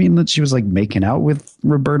mean that she was making out with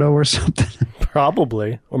Roberto or something?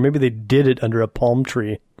 Probably. Or maybe they did it under a palm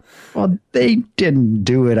tree. Well, they didn't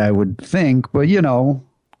do it, I would think, but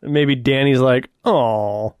Maybe Danny's like,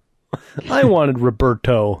 oh, I wanted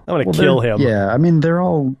Roberto. I want to kill him. Yeah, I mean, they're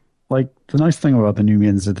all, the nice thing about the New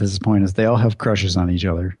Mutants at this point is they all have crushes on each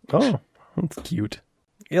other. Oh, that's cute.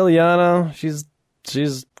 Illyana,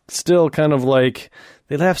 she's still kind of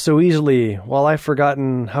they laugh so easily while I've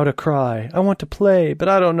forgotten how to cry. I want to play, but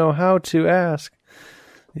I don't know how to ask.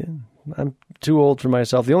 Yeah, I'm too old for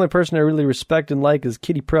myself. The only person I really respect and like is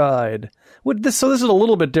Kitty Pryde. So this is a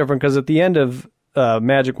little bit different because at the end of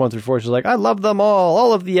Magic 1 through 4, she's like, I love them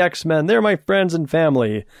all of the X-Men. They're my friends and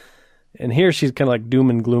family. And here she's kind of doom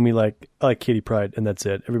and gloomy like Kitty Pryde, and that's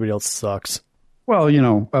it. Everybody else sucks. Well,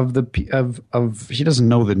 of he doesn't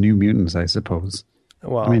know the New Mutants, I suppose.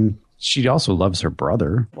 Well, I mean, she also loves her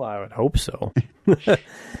brother. well, I would hope so.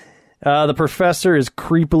 The professor is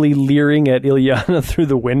creepily leering at Illyana through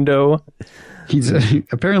the window.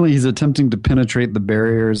 Apparently he's attempting to penetrate the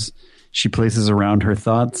barriers she places around her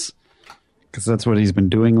thoughts, because that's what he's been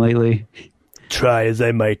doing lately. Try as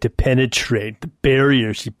I might to penetrate the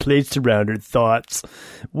barrier she placed around her thoughts.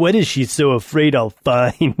 What is she so afraid I'll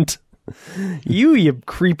find? You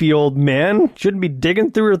creepy old man, shouldn't be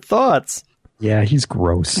digging through her thoughts. Yeah, he's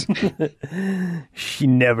gross. She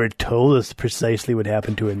never told us precisely what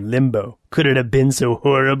happened to her in Limbo. Could it have been so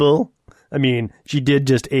horrible? I mean, she did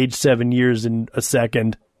just age 7 years in a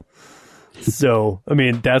second. So, I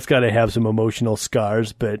mean, that's got to have some emotional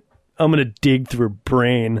scars, but I'm going to dig through her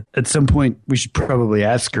brain. At some point, we should probably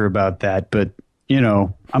ask her about that, but,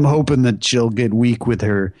 I'm hoping that she'll get weak with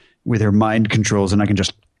her mind controls and I can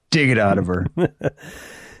just dig it out of her.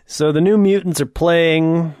 So the New Mutants are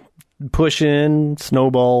playing, pushing,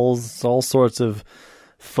 snowballs, all sorts of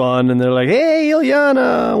fun, and they're like, "Hey,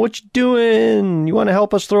 Illyana, what you doing? You want to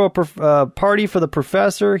help us throw a party for the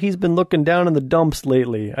professor? He's been looking down in the dumps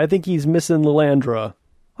lately. I think he's missing Lilandra."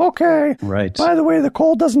 Okay. Right. By the way, the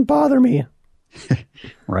cold doesn't bother me.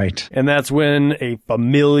 Right. And that's when a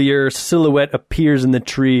familiar silhouette appears in the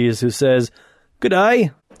trees who says, "Good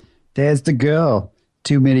day." There's the girl.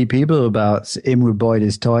 Too many people about him will bide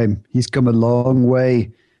his time. He's come a long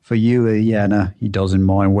way for you, Illyana. He doesn't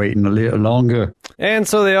mind waiting a little longer. And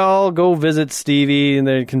so they all go visit Stevie, and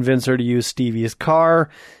they convince her to use Stevie's car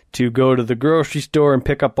to go to the grocery store and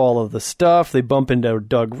pick up all of the stuff. They bump into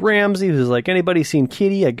Doug Ramsey, who's like, "Anybody seen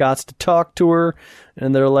Kitty? I gots to talk to her."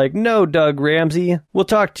 And they're like, "No, Doug Ramsey. We'll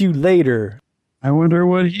talk to you later." I wonder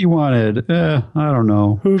what he wanted. I don't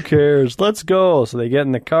know. Who cares? Let's go. So they get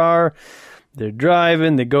in the car. They're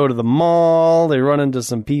driving. They go to the mall. They run into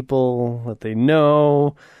some people that they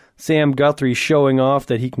know. Sam Guthrie's showing off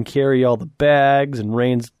that he can carry all the bags, and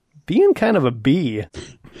Rain's being kind of a bee.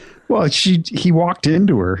 Well, he walked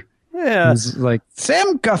into her. Yeah. He was like,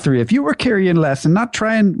 "Sam Guthrie, if you were carrying less and not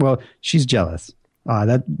trying..." Well, she's jealous.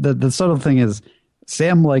 The subtle thing is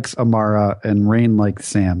Sam likes Amara and Rain likes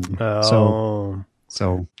Sam. Oh.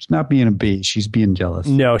 So she's not being a bee. She's being jealous.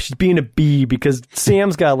 No, she's being a bee because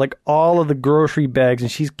Sam's got like all of the grocery bags and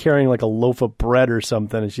she's carrying like a loaf of bread or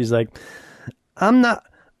something. And she's like, I'm not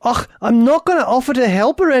going to offer to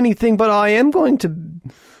help or anything, but I am going to.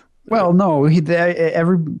 Well, no,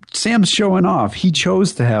 Sam's showing off. He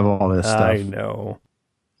chose to have all this stuff. I know.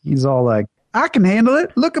 He's all like, "I can handle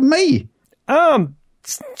it. Look at me. I'm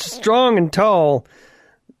strong and tall."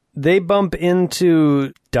 They bump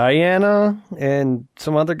into Diana and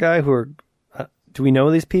some other guy who are... do we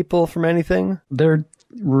know these people from anything? They're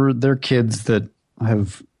kids that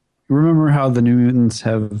have... Remember how the New Mutants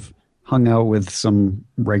have hung out with some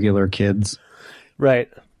regular kids? Right.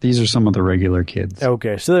 These are some of the regular kids.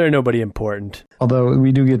 Okay, so they're nobody important. Although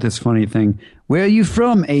we do get this funny thing. "Where are you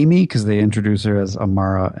from, Amy?" Because they introduce her as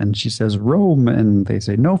Amara, and she says Rome, and they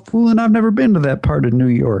say, "No fooling, I've never been to that part of New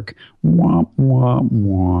York." Womp, womp,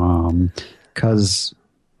 womp.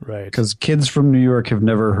 Because kids from New York have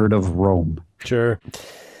never heard of Rome. Sure.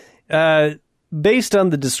 Based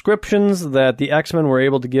on the descriptions that the X-Men were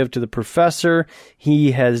able to give to the professor,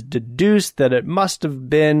 he has deduced that it must have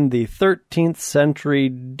been the 13th century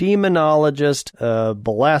demonologist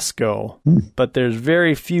Belasco. But there's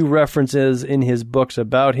very few references in his books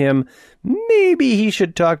about him. Maybe he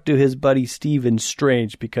should talk to his buddy Stephen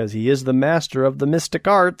Strange because he is the master of the mystic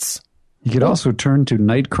arts. He could also turn to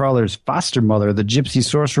Nightcrawler's foster mother, the gypsy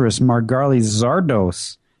sorceress Margali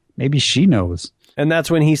Zardos. Maybe she knows. And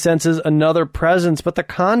that's when he senses another presence, but the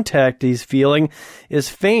contact he's feeling is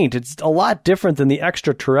faint. It's a lot different than the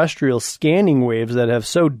extraterrestrial scanning waves that have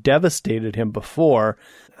so devastated him before.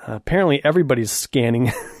 Apparently everybody's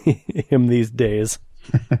scanning him these days.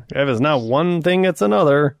 If it's not one thing, it's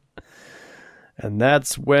another. And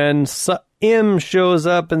that's when Im shows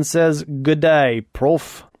up and says, "Good day,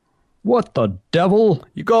 Prof." "What the devil?"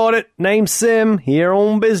 "You got it. Name's Sim. Here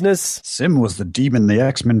on business." Sim was the demon the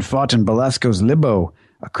X-Men fought in Belasco's Limbo.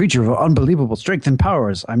 A creature of unbelievable strength and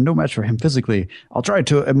powers. I'm no match for him physically. I'll try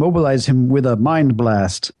to immobilize him with a mind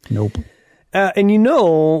blast. Nope. And you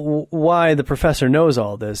know why the professor knows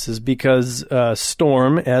all this is because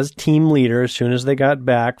Storm, as team leader, as soon as they got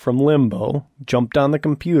back from Limbo, jumped on the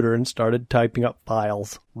computer and started typing up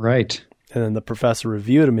files. Right. And then the professor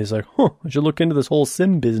reviewed him. He's like, I should look into this whole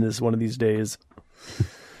Sim business one of these days.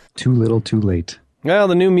 Too little, too late. Well,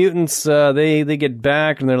 the New Mutants, they get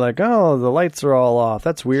back, and they're like, oh, the lights are all off.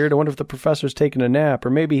 That's weird. I wonder if the professor's taking a nap,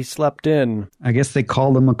 or maybe he slept in. I guess they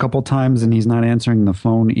called him a couple times, and he's not answering the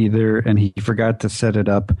phone either, and he forgot to set it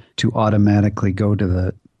up to automatically go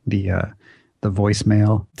to the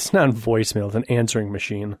voicemail. It's not voicemail. It's an answering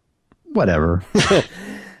machine. Whatever.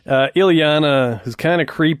 Illyana, who's kind of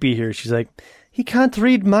creepy here, she's like, he can't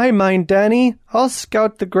read my mind, Danny. I'll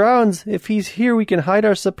scout the grounds. If he's here, we can hide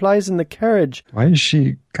our supplies in the carriage. Why has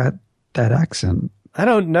she got that accent? I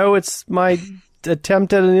don't know. It's my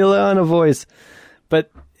attempt at an Illyana voice.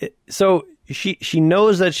 But so she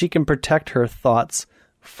knows that she can protect her thoughts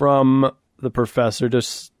from the professor.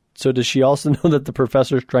 So does she also know that the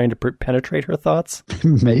professor is trying to penetrate her thoughts?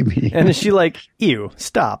 Maybe. And is she like, ew,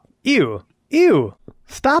 stop, ew,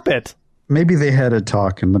 stop it? Maybe they had a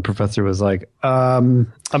talk, and the professor was like,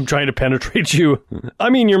 I'm trying to penetrate you. I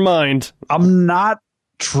mean your mind. I'm not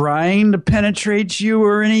trying to penetrate you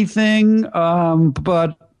or anything,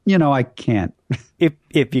 but, I can't.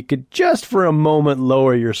 If you could just for a moment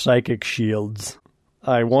lower your psychic shields,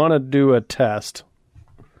 I want to do a test.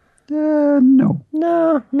 No.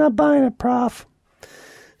 No, not buying it, Prof.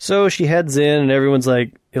 So she heads in, and everyone's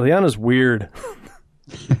like, Illyana's weird.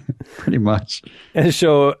 Pretty much. And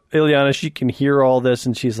so Illyana, she can hear all this,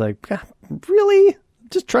 and she's like, really?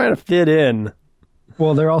 Just trying to fit in.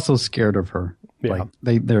 Well, they're also scared of her. Yeah.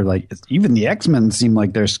 Like they're like, even the X-Men seem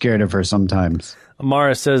like they're scared of her sometimes.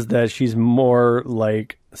 Amara says that she's more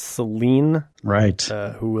like Selene. Right.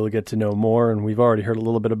 Who we'll get to know more, and we've already heard a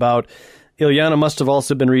little bit about. Illyana must have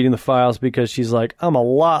also been reading the files because she's like, I'm a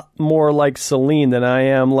lot more like Selene than I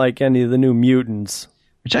am like any of the New Mutants.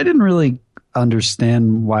 Which I didn't really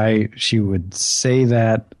understand why she would say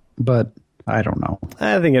that, but I don't know.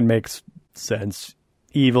 I think it makes sense.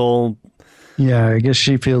 Evil. Yeah, I guess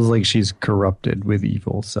she feels like she's corrupted with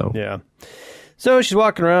evil, so. Yeah. So she's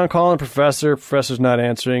walking around calling the professor. Professor's not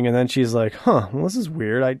answering, and then she's like, well, this is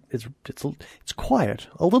weird. It's quiet.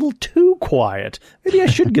 A little too quiet. Maybe I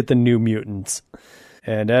should get the New Mutants.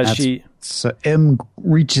 And So M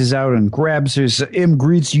reaches out and grabs her. So M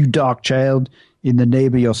greets you, Dark Child, in the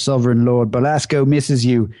name of your sovereign lord. Belasco misses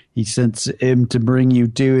you. He sends M to bring you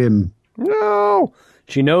to him. No!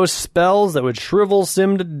 She knows spells that would shrivel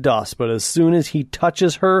Sim to dust, but as soon as he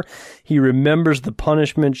touches her, he remembers the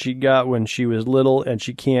punishment she got when she was little, and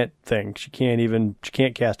she can't think. She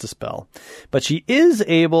can't cast a spell. But she is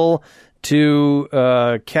able to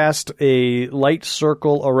cast a light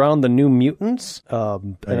circle around the New Mutants.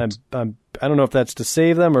 And I don't know if that's to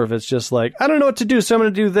save them or if it's just like, I don't know what to do, so I'm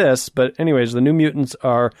going to do this. But anyways, the New Mutants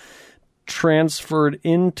are transferred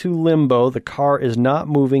into limbo. The car is not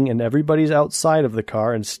moving, and everybody's outside of the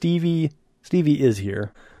car. And Stevie is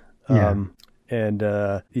here. Yeah. Then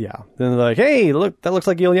they're like, hey, look, that looks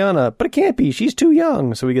like Illyana, but it can't be. She's too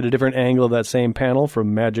young. So we get a different angle of that same panel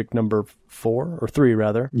from Magic number 4 or 3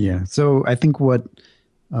 rather. Yeah. So I think what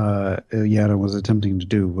Illyana was attempting to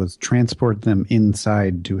do was transport them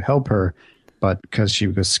inside to help her. But because she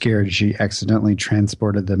was scared, she accidentally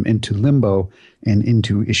transported them into limbo and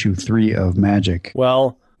into issue 3 of Magic.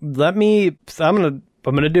 Well, I'm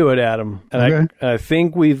gonna do it, Adam. And okay. I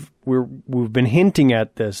think we've been hinting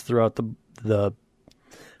at this throughout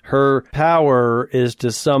her power is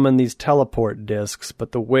to summon these teleport discs,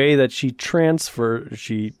 but the way that she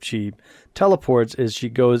teleports is she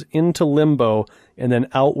goes into limbo and then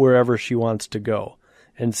out wherever she wants to go.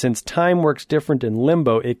 And since time works different in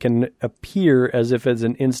limbo, it can appear as if it's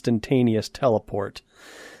an instantaneous teleport.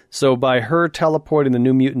 So by her teleporting the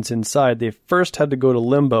New Mutants inside, they first had to go to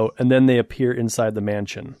limbo, and then they appear inside the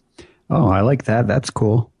mansion. Oh, I like that. That's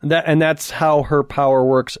cool. And that's how her power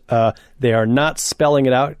works. They are not spelling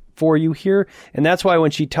it out for you here. And that's why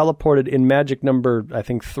when she teleported in Magic number, I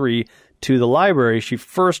think 3, to the library, she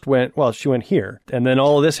went here. And then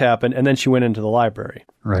all of this happened, and then she went into the library.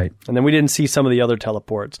 Right. And then we didn't see some of the other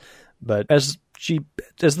teleports. But as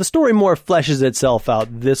the story more fleshes itself out,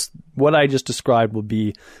 what I just described will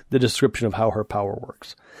be the description of how her power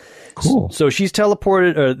works. Cool. So she's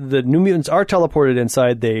teleported, the New Mutants are teleported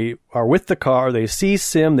inside. They are with the car. They see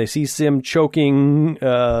Sim. They see Sim choking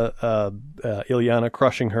Illyana,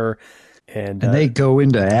 crushing her. And they go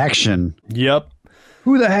into action. Yep.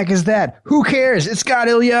 Who the heck is that? Who cares? It's got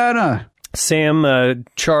Illyana. Sam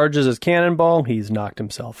charges as Cannonball. He's knocked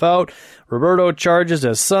himself out. Roberto charges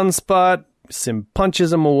as Sunspot. Sim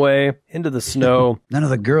punches him away into the snow. None of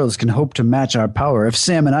the girls can hope to match our power. If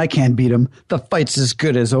Sam and I can't beat him, the fight's as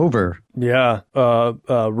good as over. Yeah.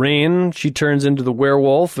 Rain, she turns into the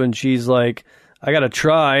werewolf, and she's like, I gotta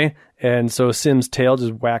try. And so Sim's tail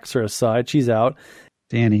just whacks her aside. She's out.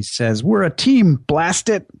 Danny says, we're a team, blast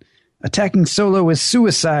it. Attacking Solo is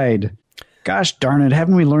suicide. Gosh darn it,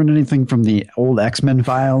 haven't we learned anything from the old X-Men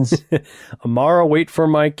files? Amara, wait for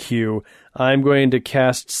my cue. I'm going to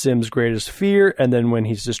cast Sim's greatest fear, and then when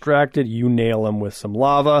he's distracted, you nail him with some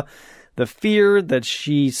lava. The fear that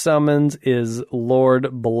she summons is Lord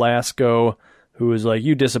Belasco, who is like,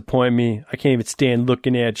 you disappoint me. I can't even stand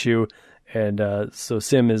looking at you. And so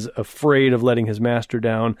Sim is afraid of letting his master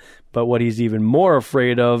down, but what he's even more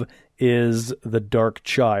afraid of is the Dark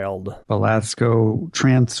Child. Belasco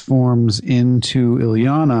transforms into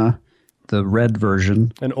Ilyana, the red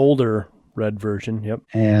version. An older red version, yep.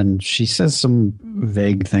 And she says some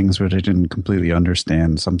vague things which I didn't completely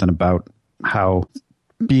understand. Something about how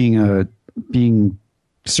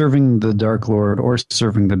serving the Dark Lord or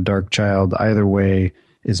serving the Dark Child, either way,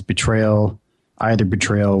 is betrayal. Either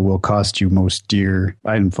betrayal will cost you most dear.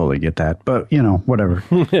 I didn't fully get that, but, whatever.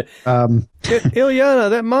 Ilyana,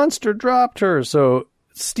 that monster dropped her. So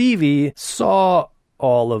Stevie saw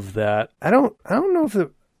all of that. I don't know if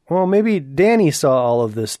well, maybe Danny saw all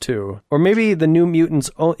of this too. Or maybe the New Mutants.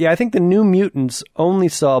 I think the New Mutants only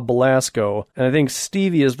saw Belasco. And I think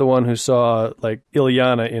Stevie is the one who saw,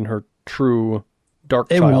 Ilyana in her true Dark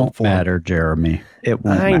Child form. It won't matter, Jeremy. It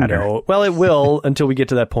won't matter. I know. Well, it will until we get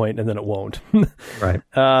to that point, and then it won't. Right.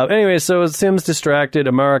 Anyway, so Sim's distracted.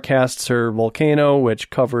 Amara casts her volcano, which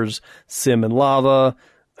covers Sim in lava.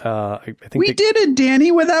 I think we did it,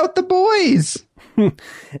 Danny, without the boys.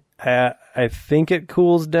 I think it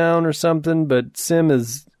cools down or something, but Sim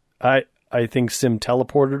is... I think Sim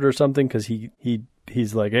teleported or something, because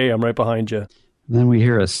he's like, hey, I'm right behind you. And then we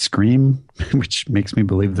hear a scream, which makes me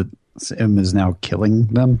believe that Sim is now killing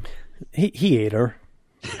them. He ate her.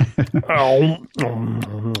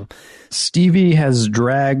 Stevie has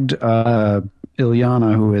dragged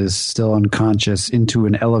Ilyana, who is still unconscious, into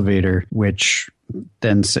an elevator, which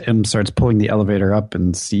then Sim starts pulling the elevator up,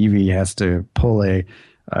 and Stevie has to pull a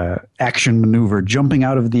action maneuver, jumping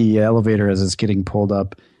out of the elevator as it's getting pulled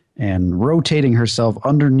up and rotating herself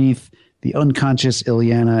underneath the unconscious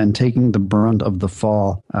Ilyana and taking the brunt of the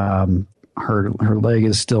fall. Her leg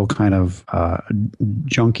is still kind of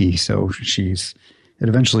junky, so it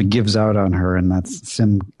eventually gives out on her, and that's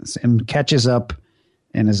Sim catches up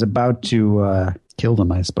and is about to kill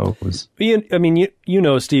them, I suppose. You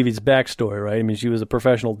know Stevie's backstory, right? I mean, she was a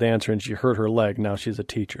professional dancer and she hurt her leg. Now she's a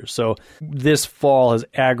teacher. So this fall has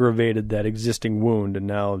aggravated that existing wound, and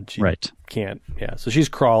now she can't. Yeah, so she's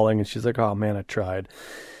crawling and she's like, oh man, I tried.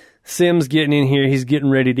 Sim's getting in here. He's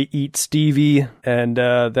getting ready to eat Stevie. And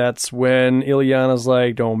that's when Ilyana's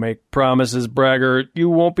like, don't make promises, braggart.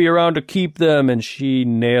 You won't be around to keep them. And she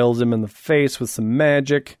nails him in the face with some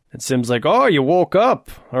magic. And Sim's like, oh, you woke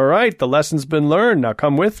up. All right, the lesson's been learned. Now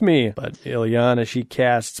come with me. But Ilyana, she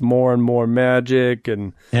casts more and more magic.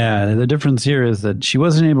 And yeah, the difference here is that she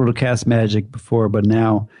wasn't able to cast magic before, but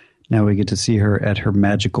now we get to see her at her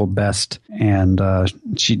magical best, and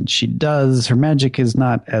she does. Her magic is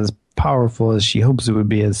not as powerful as she hopes it would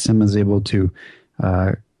be, as Sim is able to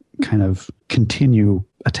kind of continue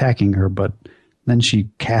attacking her. But then she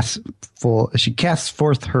casts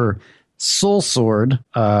forth her soul sword,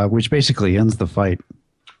 which basically ends the fight.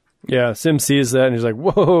 Yeah, Sim sees that and he's like,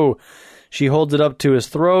 "Whoa!" She holds it up to his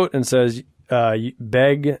throat and says, he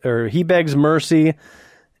begs mercy."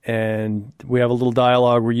 And we have a little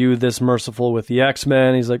dialogue. Were you this merciful with the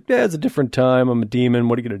X-Men? He's like, yeah, it's a different time. I'm a demon.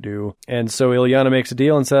 What are you going to do? And so Ilyana makes a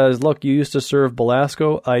deal and says, look, you used to serve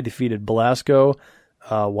Belasco. I defeated Belasco.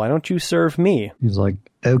 Why don't you serve me? He's like,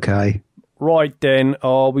 okay. Right then.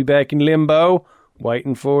 I'll be back in limbo,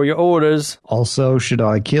 waiting for your orders. Also, should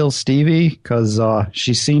I kill Stevie? Because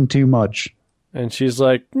she's seen too much. And she's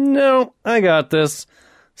like, no, I got this.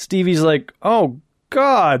 Stevie's like, oh,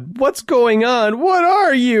 God, what's going on? What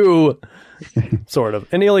are you? Sort of.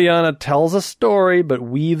 And Ilyana tells a story, but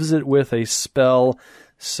weaves it with a spell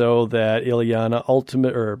so that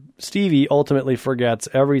Stevie ultimately forgets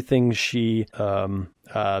everything she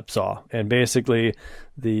saw. And basically,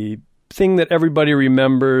 the thing that everybody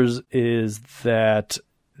remembers is that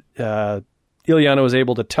Ilyana was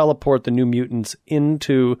able to teleport the New Mutants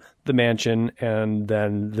into the mansion, and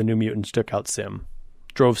then the New Mutants took out Sim,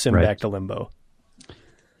 drove Sim back to Limbo.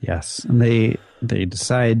 Yes, and they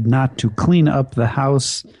decide not to clean up the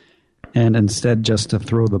house and instead just to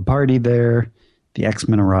throw the party there. The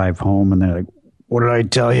X-Men arrive home and they're like, what did I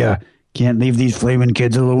tell you? Can't leave these flaming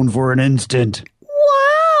kids alone for an instant.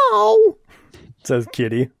 Wow, says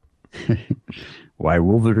Kitty. Why,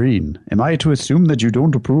 Wolverine, am I to assume that you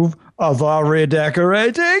don't approve of our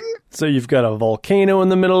redecorating? So you've got a volcano in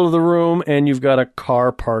the middle of the room and you've got a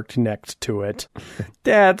car parked next to it.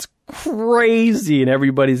 That's crazy, and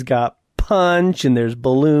everybody's got punch and there's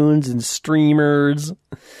balloons and streamers.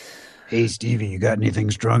 Hey, Stevie, you got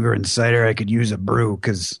anything stronger in cider? I could use a brew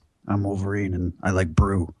because I'm Wolverine and I like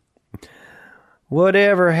brew.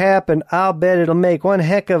 Whatever happened, I'll bet it'll make one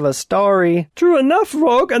heck of a story. True enough,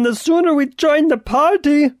 Rogue, and the sooner we join the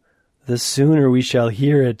party, the sooner we shall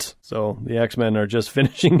hear it. So the X-Men are just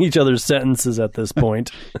finishing each other's sentences at this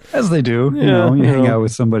point. As they do. You hang out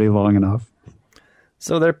with somebody long enough.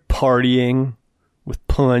 So they're partying with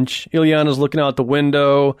Punch. Illyana's looking out the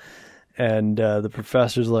window, and the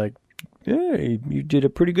professor's like, hey, you did a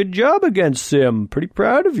pretty good job against Sim. Pretty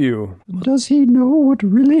proud of you. Does he know what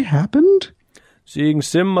really happened? Seeing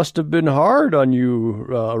Sim must have been hard on you.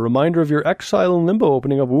 A reminder of your exile in Limbo,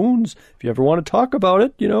 opening up wounds. If you ever want to talk about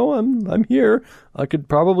it, I'm here. I could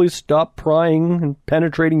probably stop prying and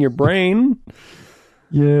penetrating your brain.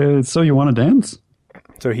 Yeah, so you want to dance?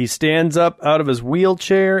 So he stands up out of his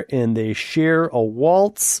wheelchair, and they share a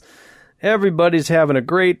waltz. Everybody's having a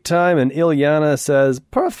great time, and Illyana says,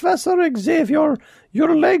 Professor Xavier,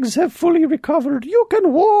 your legs have fully recovered. You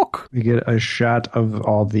can walk. We get a shot of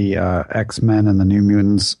all the X-Men and the New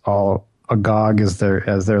Mutants all agog as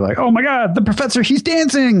they're like, oh my God, the professor, he's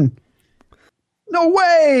dancing. No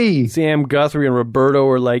way. Sam Guthrie and Roberto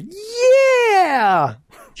are like, yeah.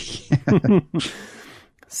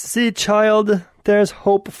 See, child, there's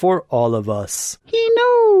hope for all of us. He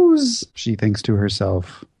knows, she thinks to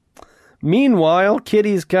herself. Meanwhile,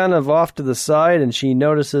 Kitty's kind of off to the side, and she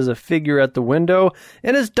notices a figure at the window,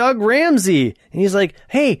 and it's Doug Ramsey. And he's like,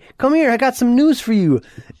 hey, come here, I got some news for you.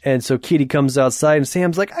 And so Kitty comes outside, and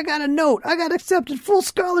Sam's like, I got a note. I got accepted full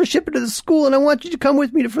scholarship into the school, and I want you to come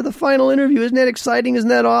with me for the final interview. Isn't that exciting? Isn't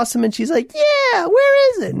that awesome? And she's like, yeah,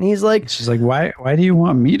 where is it? And he's like... She's like, why do you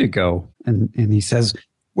want me to go? And he says,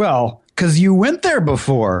 well, because you went there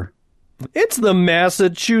before. It's the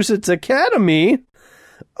Massachusetts Academy.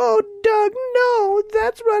 Oh, Doug, no,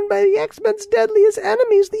 that's run by the X-Men's deadliest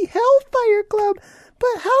enemies, the Hellfire Club.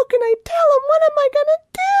 But how can I tell them? What am I going to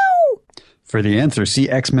do? For the answer, see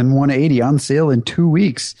X-Men 180 on sale in 2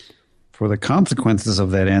 weeks. For the consequences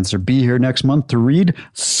of that answer, be here next month to read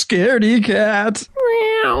Scaredy Cat.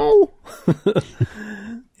 Meow.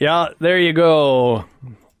 Yeah, there you go.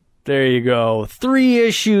 There you go. 3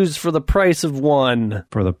 issues for the price of 1.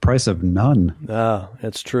 For the price of none. Ah,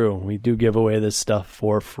 that's true. We do give away this stuff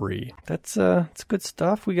for free. That's good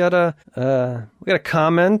stuff. We got a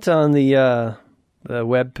comment on the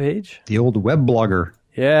web page. The old web blogger.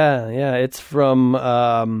 Yeah. It's from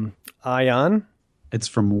Ion. It's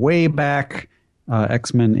from way back,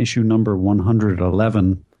 X-Men issue number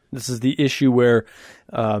 111. This is the issue where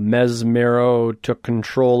Mesmero took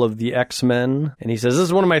control of the X-Men. And he says, this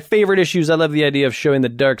is one of my favorite issues. I love the idea of showing the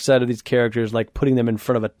dark side of these characters, like putting them in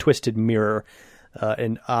front of a twisted mirror.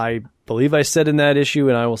 And I believe I said in that issue,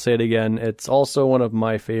 and I will say it again, it's also one of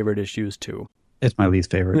my favorite issues, too. It's my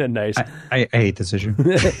least favorite. Nice. I hate this issue.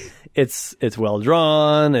 It's well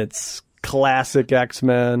drawn. It's classic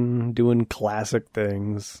X-Men doing classic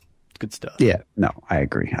things. Good stuff. Yeah, no, I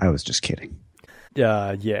agree. I was just kidding.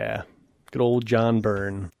 Yeah. Good old John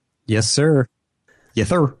Byrne. Yes, sir. Yes,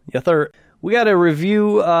 sir. Yes, sir. We got a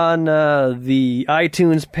review on the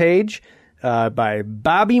iTunes page by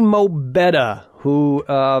Bobby Mobetta, who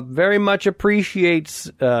very much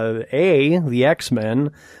appreciates, the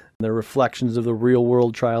X-Men, the reflections of the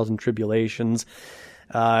real-world trials and tribulations.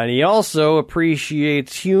 And he also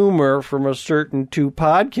appreciates humor from a certain 2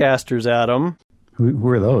 podcasters, Adam. Who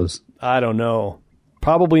are those? I don't know.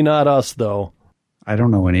 Probably not us, though. I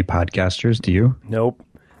don't know any podcasters. Do you? Nope.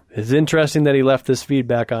 It's interesting that he left this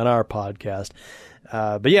feedback on our podcast.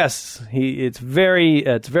 But yes, it's very.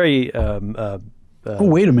 Oh,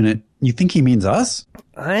 wait a minute. You think he means us?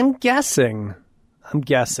 I'm guessing.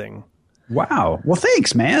 Wow. Well,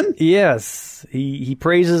 thanks, man. Yes. He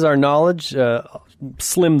praises our knowledge,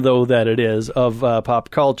 slim though that it is, of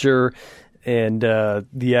pop culture and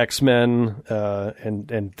the X-Men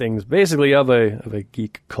and things, basically of a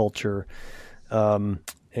geek culture.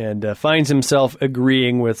 And finds himself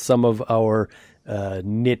agreeing with some of our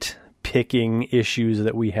nitpicking issues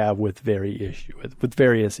that we have with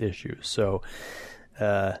various issues. So,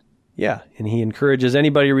 yeah, and he encourages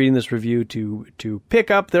anybody reading this review to pick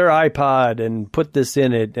up their iPod and put this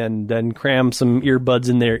in it, and then cram some earbuds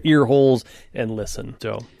in their ear holes and listen.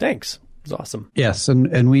 So, thanks. It's awesome. Yes,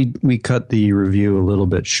 and we cut the review a little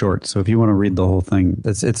bit short. So if you want to read the whole thing,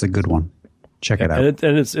 it's a good one. Check it out.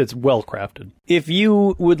 And it's well crafted. If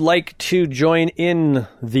you would like to join in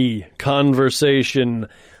the conversation,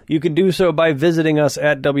 You can do so by visiting us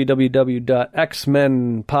at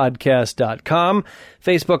www.xmenpodcast.com,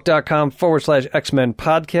 facebook.com/X-Men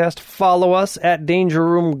Podcast. Follow us at Danger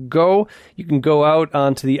Room Go. You can go out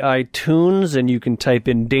onto the iTunes and you can type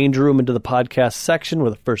in Danger Room into the podcast section. We're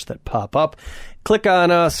the first that pop up. Click on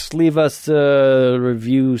us, leave us a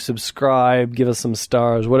review, subscribe, give us some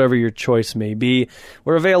stars, whatever your choice may be.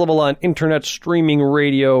 We're available on internet streaming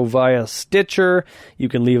radio via Stitcher. You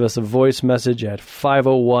can leave us a voice message at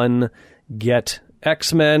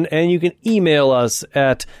 501-GET-X-Men, and you can email us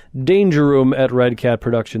at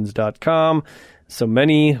dangerroom@redcatproductions.com. So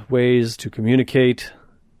many ways to communicate,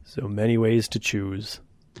 so many ways to choose.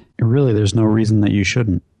 Really, there's no reason that you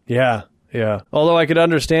shouldn't. Yeah. Yeah. Although I could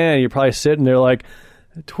understand, you're probably sitting there like,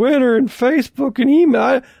 Twitter and Facebook and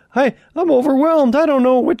email. I'm overwhelmed. I don't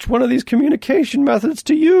know which one of these communication methods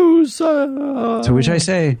to use. To which I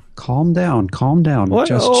say, calm down. What?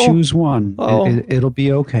 Just choose one. It'll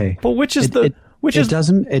be okay. But which is it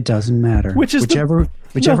doesn't matter.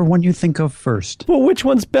 Whichever one you think of first. Well, which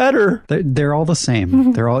one's better? They're all the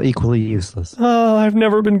same. They're all equally useless. I've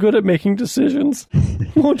never been good at making decisions.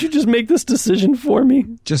 Won't you just make this decision for me?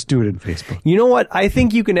 Just do it in Facebook. You know what? I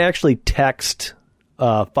think you can actually text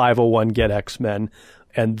 501-GET-X-Men,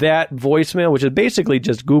 and that voicemail, which is basically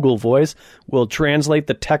just Google Voice, will translate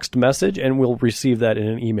the text message and we'll receive that in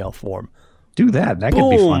an email form. Do that. That could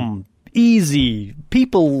be fun. Easy.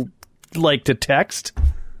 People like to text.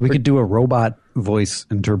 We could do a robot voice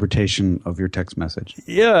interpretation of your text message.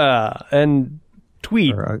 Yeah, and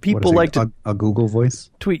tweet. People like to a Google Voice.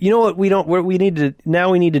 Tweet. You know what? We need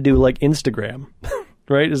to do like Instagram,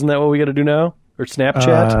 right? Isn't that what we got to do now? Or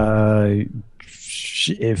Snapchat?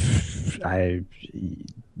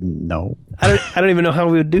 No. I don't even know how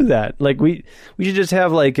we would do that. Like we should just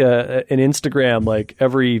have like an Instagram like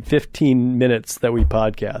every 15 minutes that we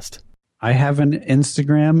podcast. I have an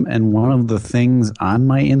Instagram, and one of the things on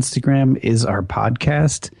my Instagram is our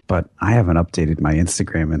podcast, but I haven't updated my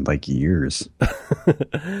Instagram in like years.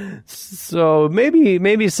 So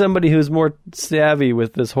maybe somebody who's more savvy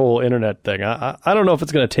with this whole internet thing. I don't know if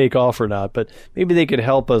it's going to take off or not, but maybe they could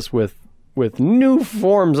help us with new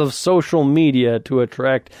forms of social media to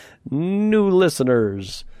attract new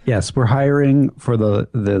listeners. Yes, we're hiring for the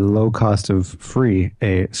low cost of free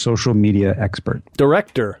a social media expert.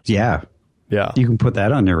 Director. Yeah. Yeah. You can put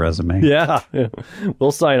that on your resume. Yeah.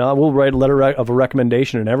 We'll sign on. We'll write a letter of a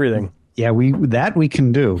recommendation and everything. Yeah, we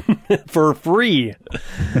can do. For free.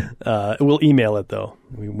 We'll email it, though.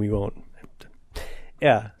 We won't.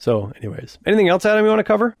 Yeah. So, anyways. Anything else, Adam, you want to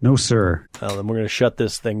cover? No, sir. Well, then we're going to shut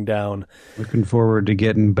this thing down. Looking forward to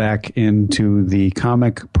getting back into the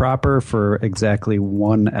comic proper for exactly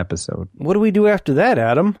one episode. What do we do after that,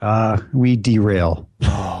 Adam? We derail.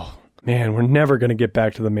 Oh, man, we're never going to get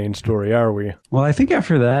back to the main story, are we? Well, I think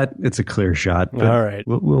after that, it's a clear shot. But all right.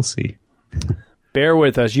 We'll see. Bear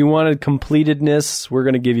with us. You wanted completedness. We're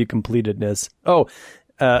going to give you completedness. Oh,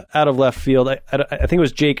 out of left field, I think it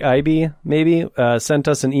was Jake Ivey, maybe, sent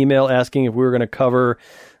us an email asking if we were going to cover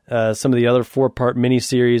some of the other 4-part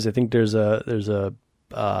miniseries. I think there's a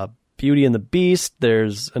Beauty and the Beast.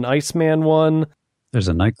 There's an Iceman one. There's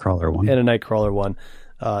a Nightcrawler one. And a Nightcrawler one.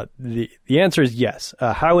 The answer is yes.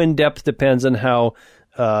 How in depth depends on how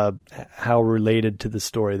related to the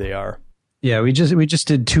story they are. Yeah, we just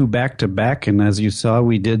did 2 back to back, and as you saw,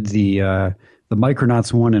 we did the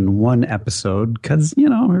Micronauts one in 1 episode because it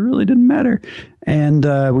really didn't matter, and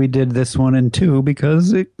we did this one in 2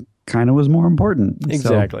 because it kind of was more important.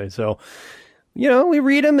 Exactly. So we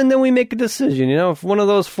read them and then we make a decision. If one of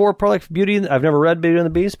those 4-part like Beauty, I've never read Beauty and the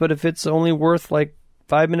Beast, but if it's only worth like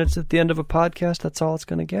 5 minutes at the end of a podcast, that's all it's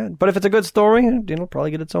going to get. But if it's a good story, it'll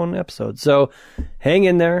probably get its own episode. So hang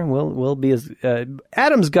in there. We'll be as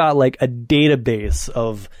Adam's got like a database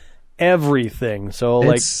of everything. So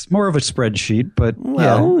it's more of a spreadsheet, but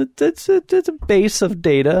it's a base of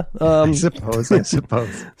data. I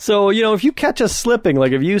suppose. So if you catch us slipping,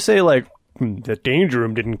 like if you say like, the Danger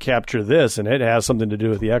Room didn't capture this and it has something to do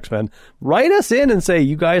with the X-Men, write us in and say,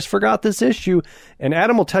 you guys forgot this issue. And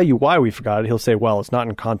Adam will tell you why we forgot it. He'll say, well, it's not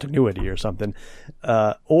in continuity or something.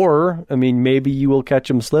 Or maybe you will catch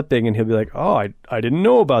him slipping and he'll be like, oh, I didn't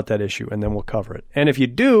know about that issue. And then we'll cover it. And if you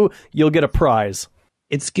do, you'll get a prize.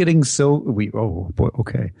 It's getting so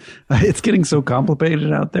It's getting so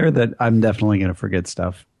complicated out there that I'm definitely going to forget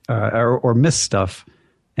stuff or miss stuff.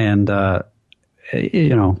 And,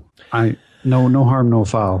 no harm, no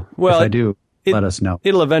foul. Well, if I do, let us know.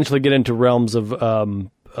 It'll eventually get into realms of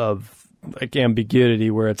like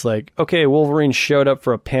ambiguity where it's like, okay, Wolverine showed up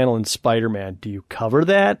for a panel in Spider-Man. Do you cover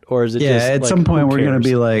that? Or is it just at some point we're going to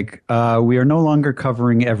be like, we are no longer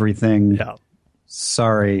covering everything. Yeah.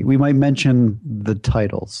 Sorry. We might mention the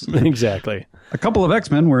titles. Exactly. A couple of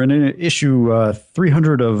X-Men were in issue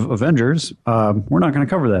 300 of Avengers. We're not going to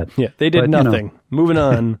cover that. Yeah, they did nothing. Moving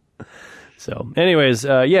on. So, anyways,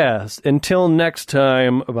 until next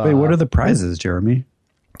time. Wait, what are the prizes, Jeremy?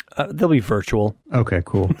 They'll be virtual. Okay,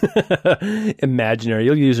 cool. Imaginary.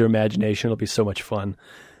 You'll use your imagination. It'll be so much fun.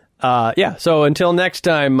 So until next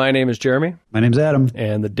time, my name is Jeremy. My name's Adam.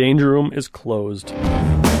 And the Danger Room is closed.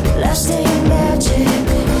 Lasting magic.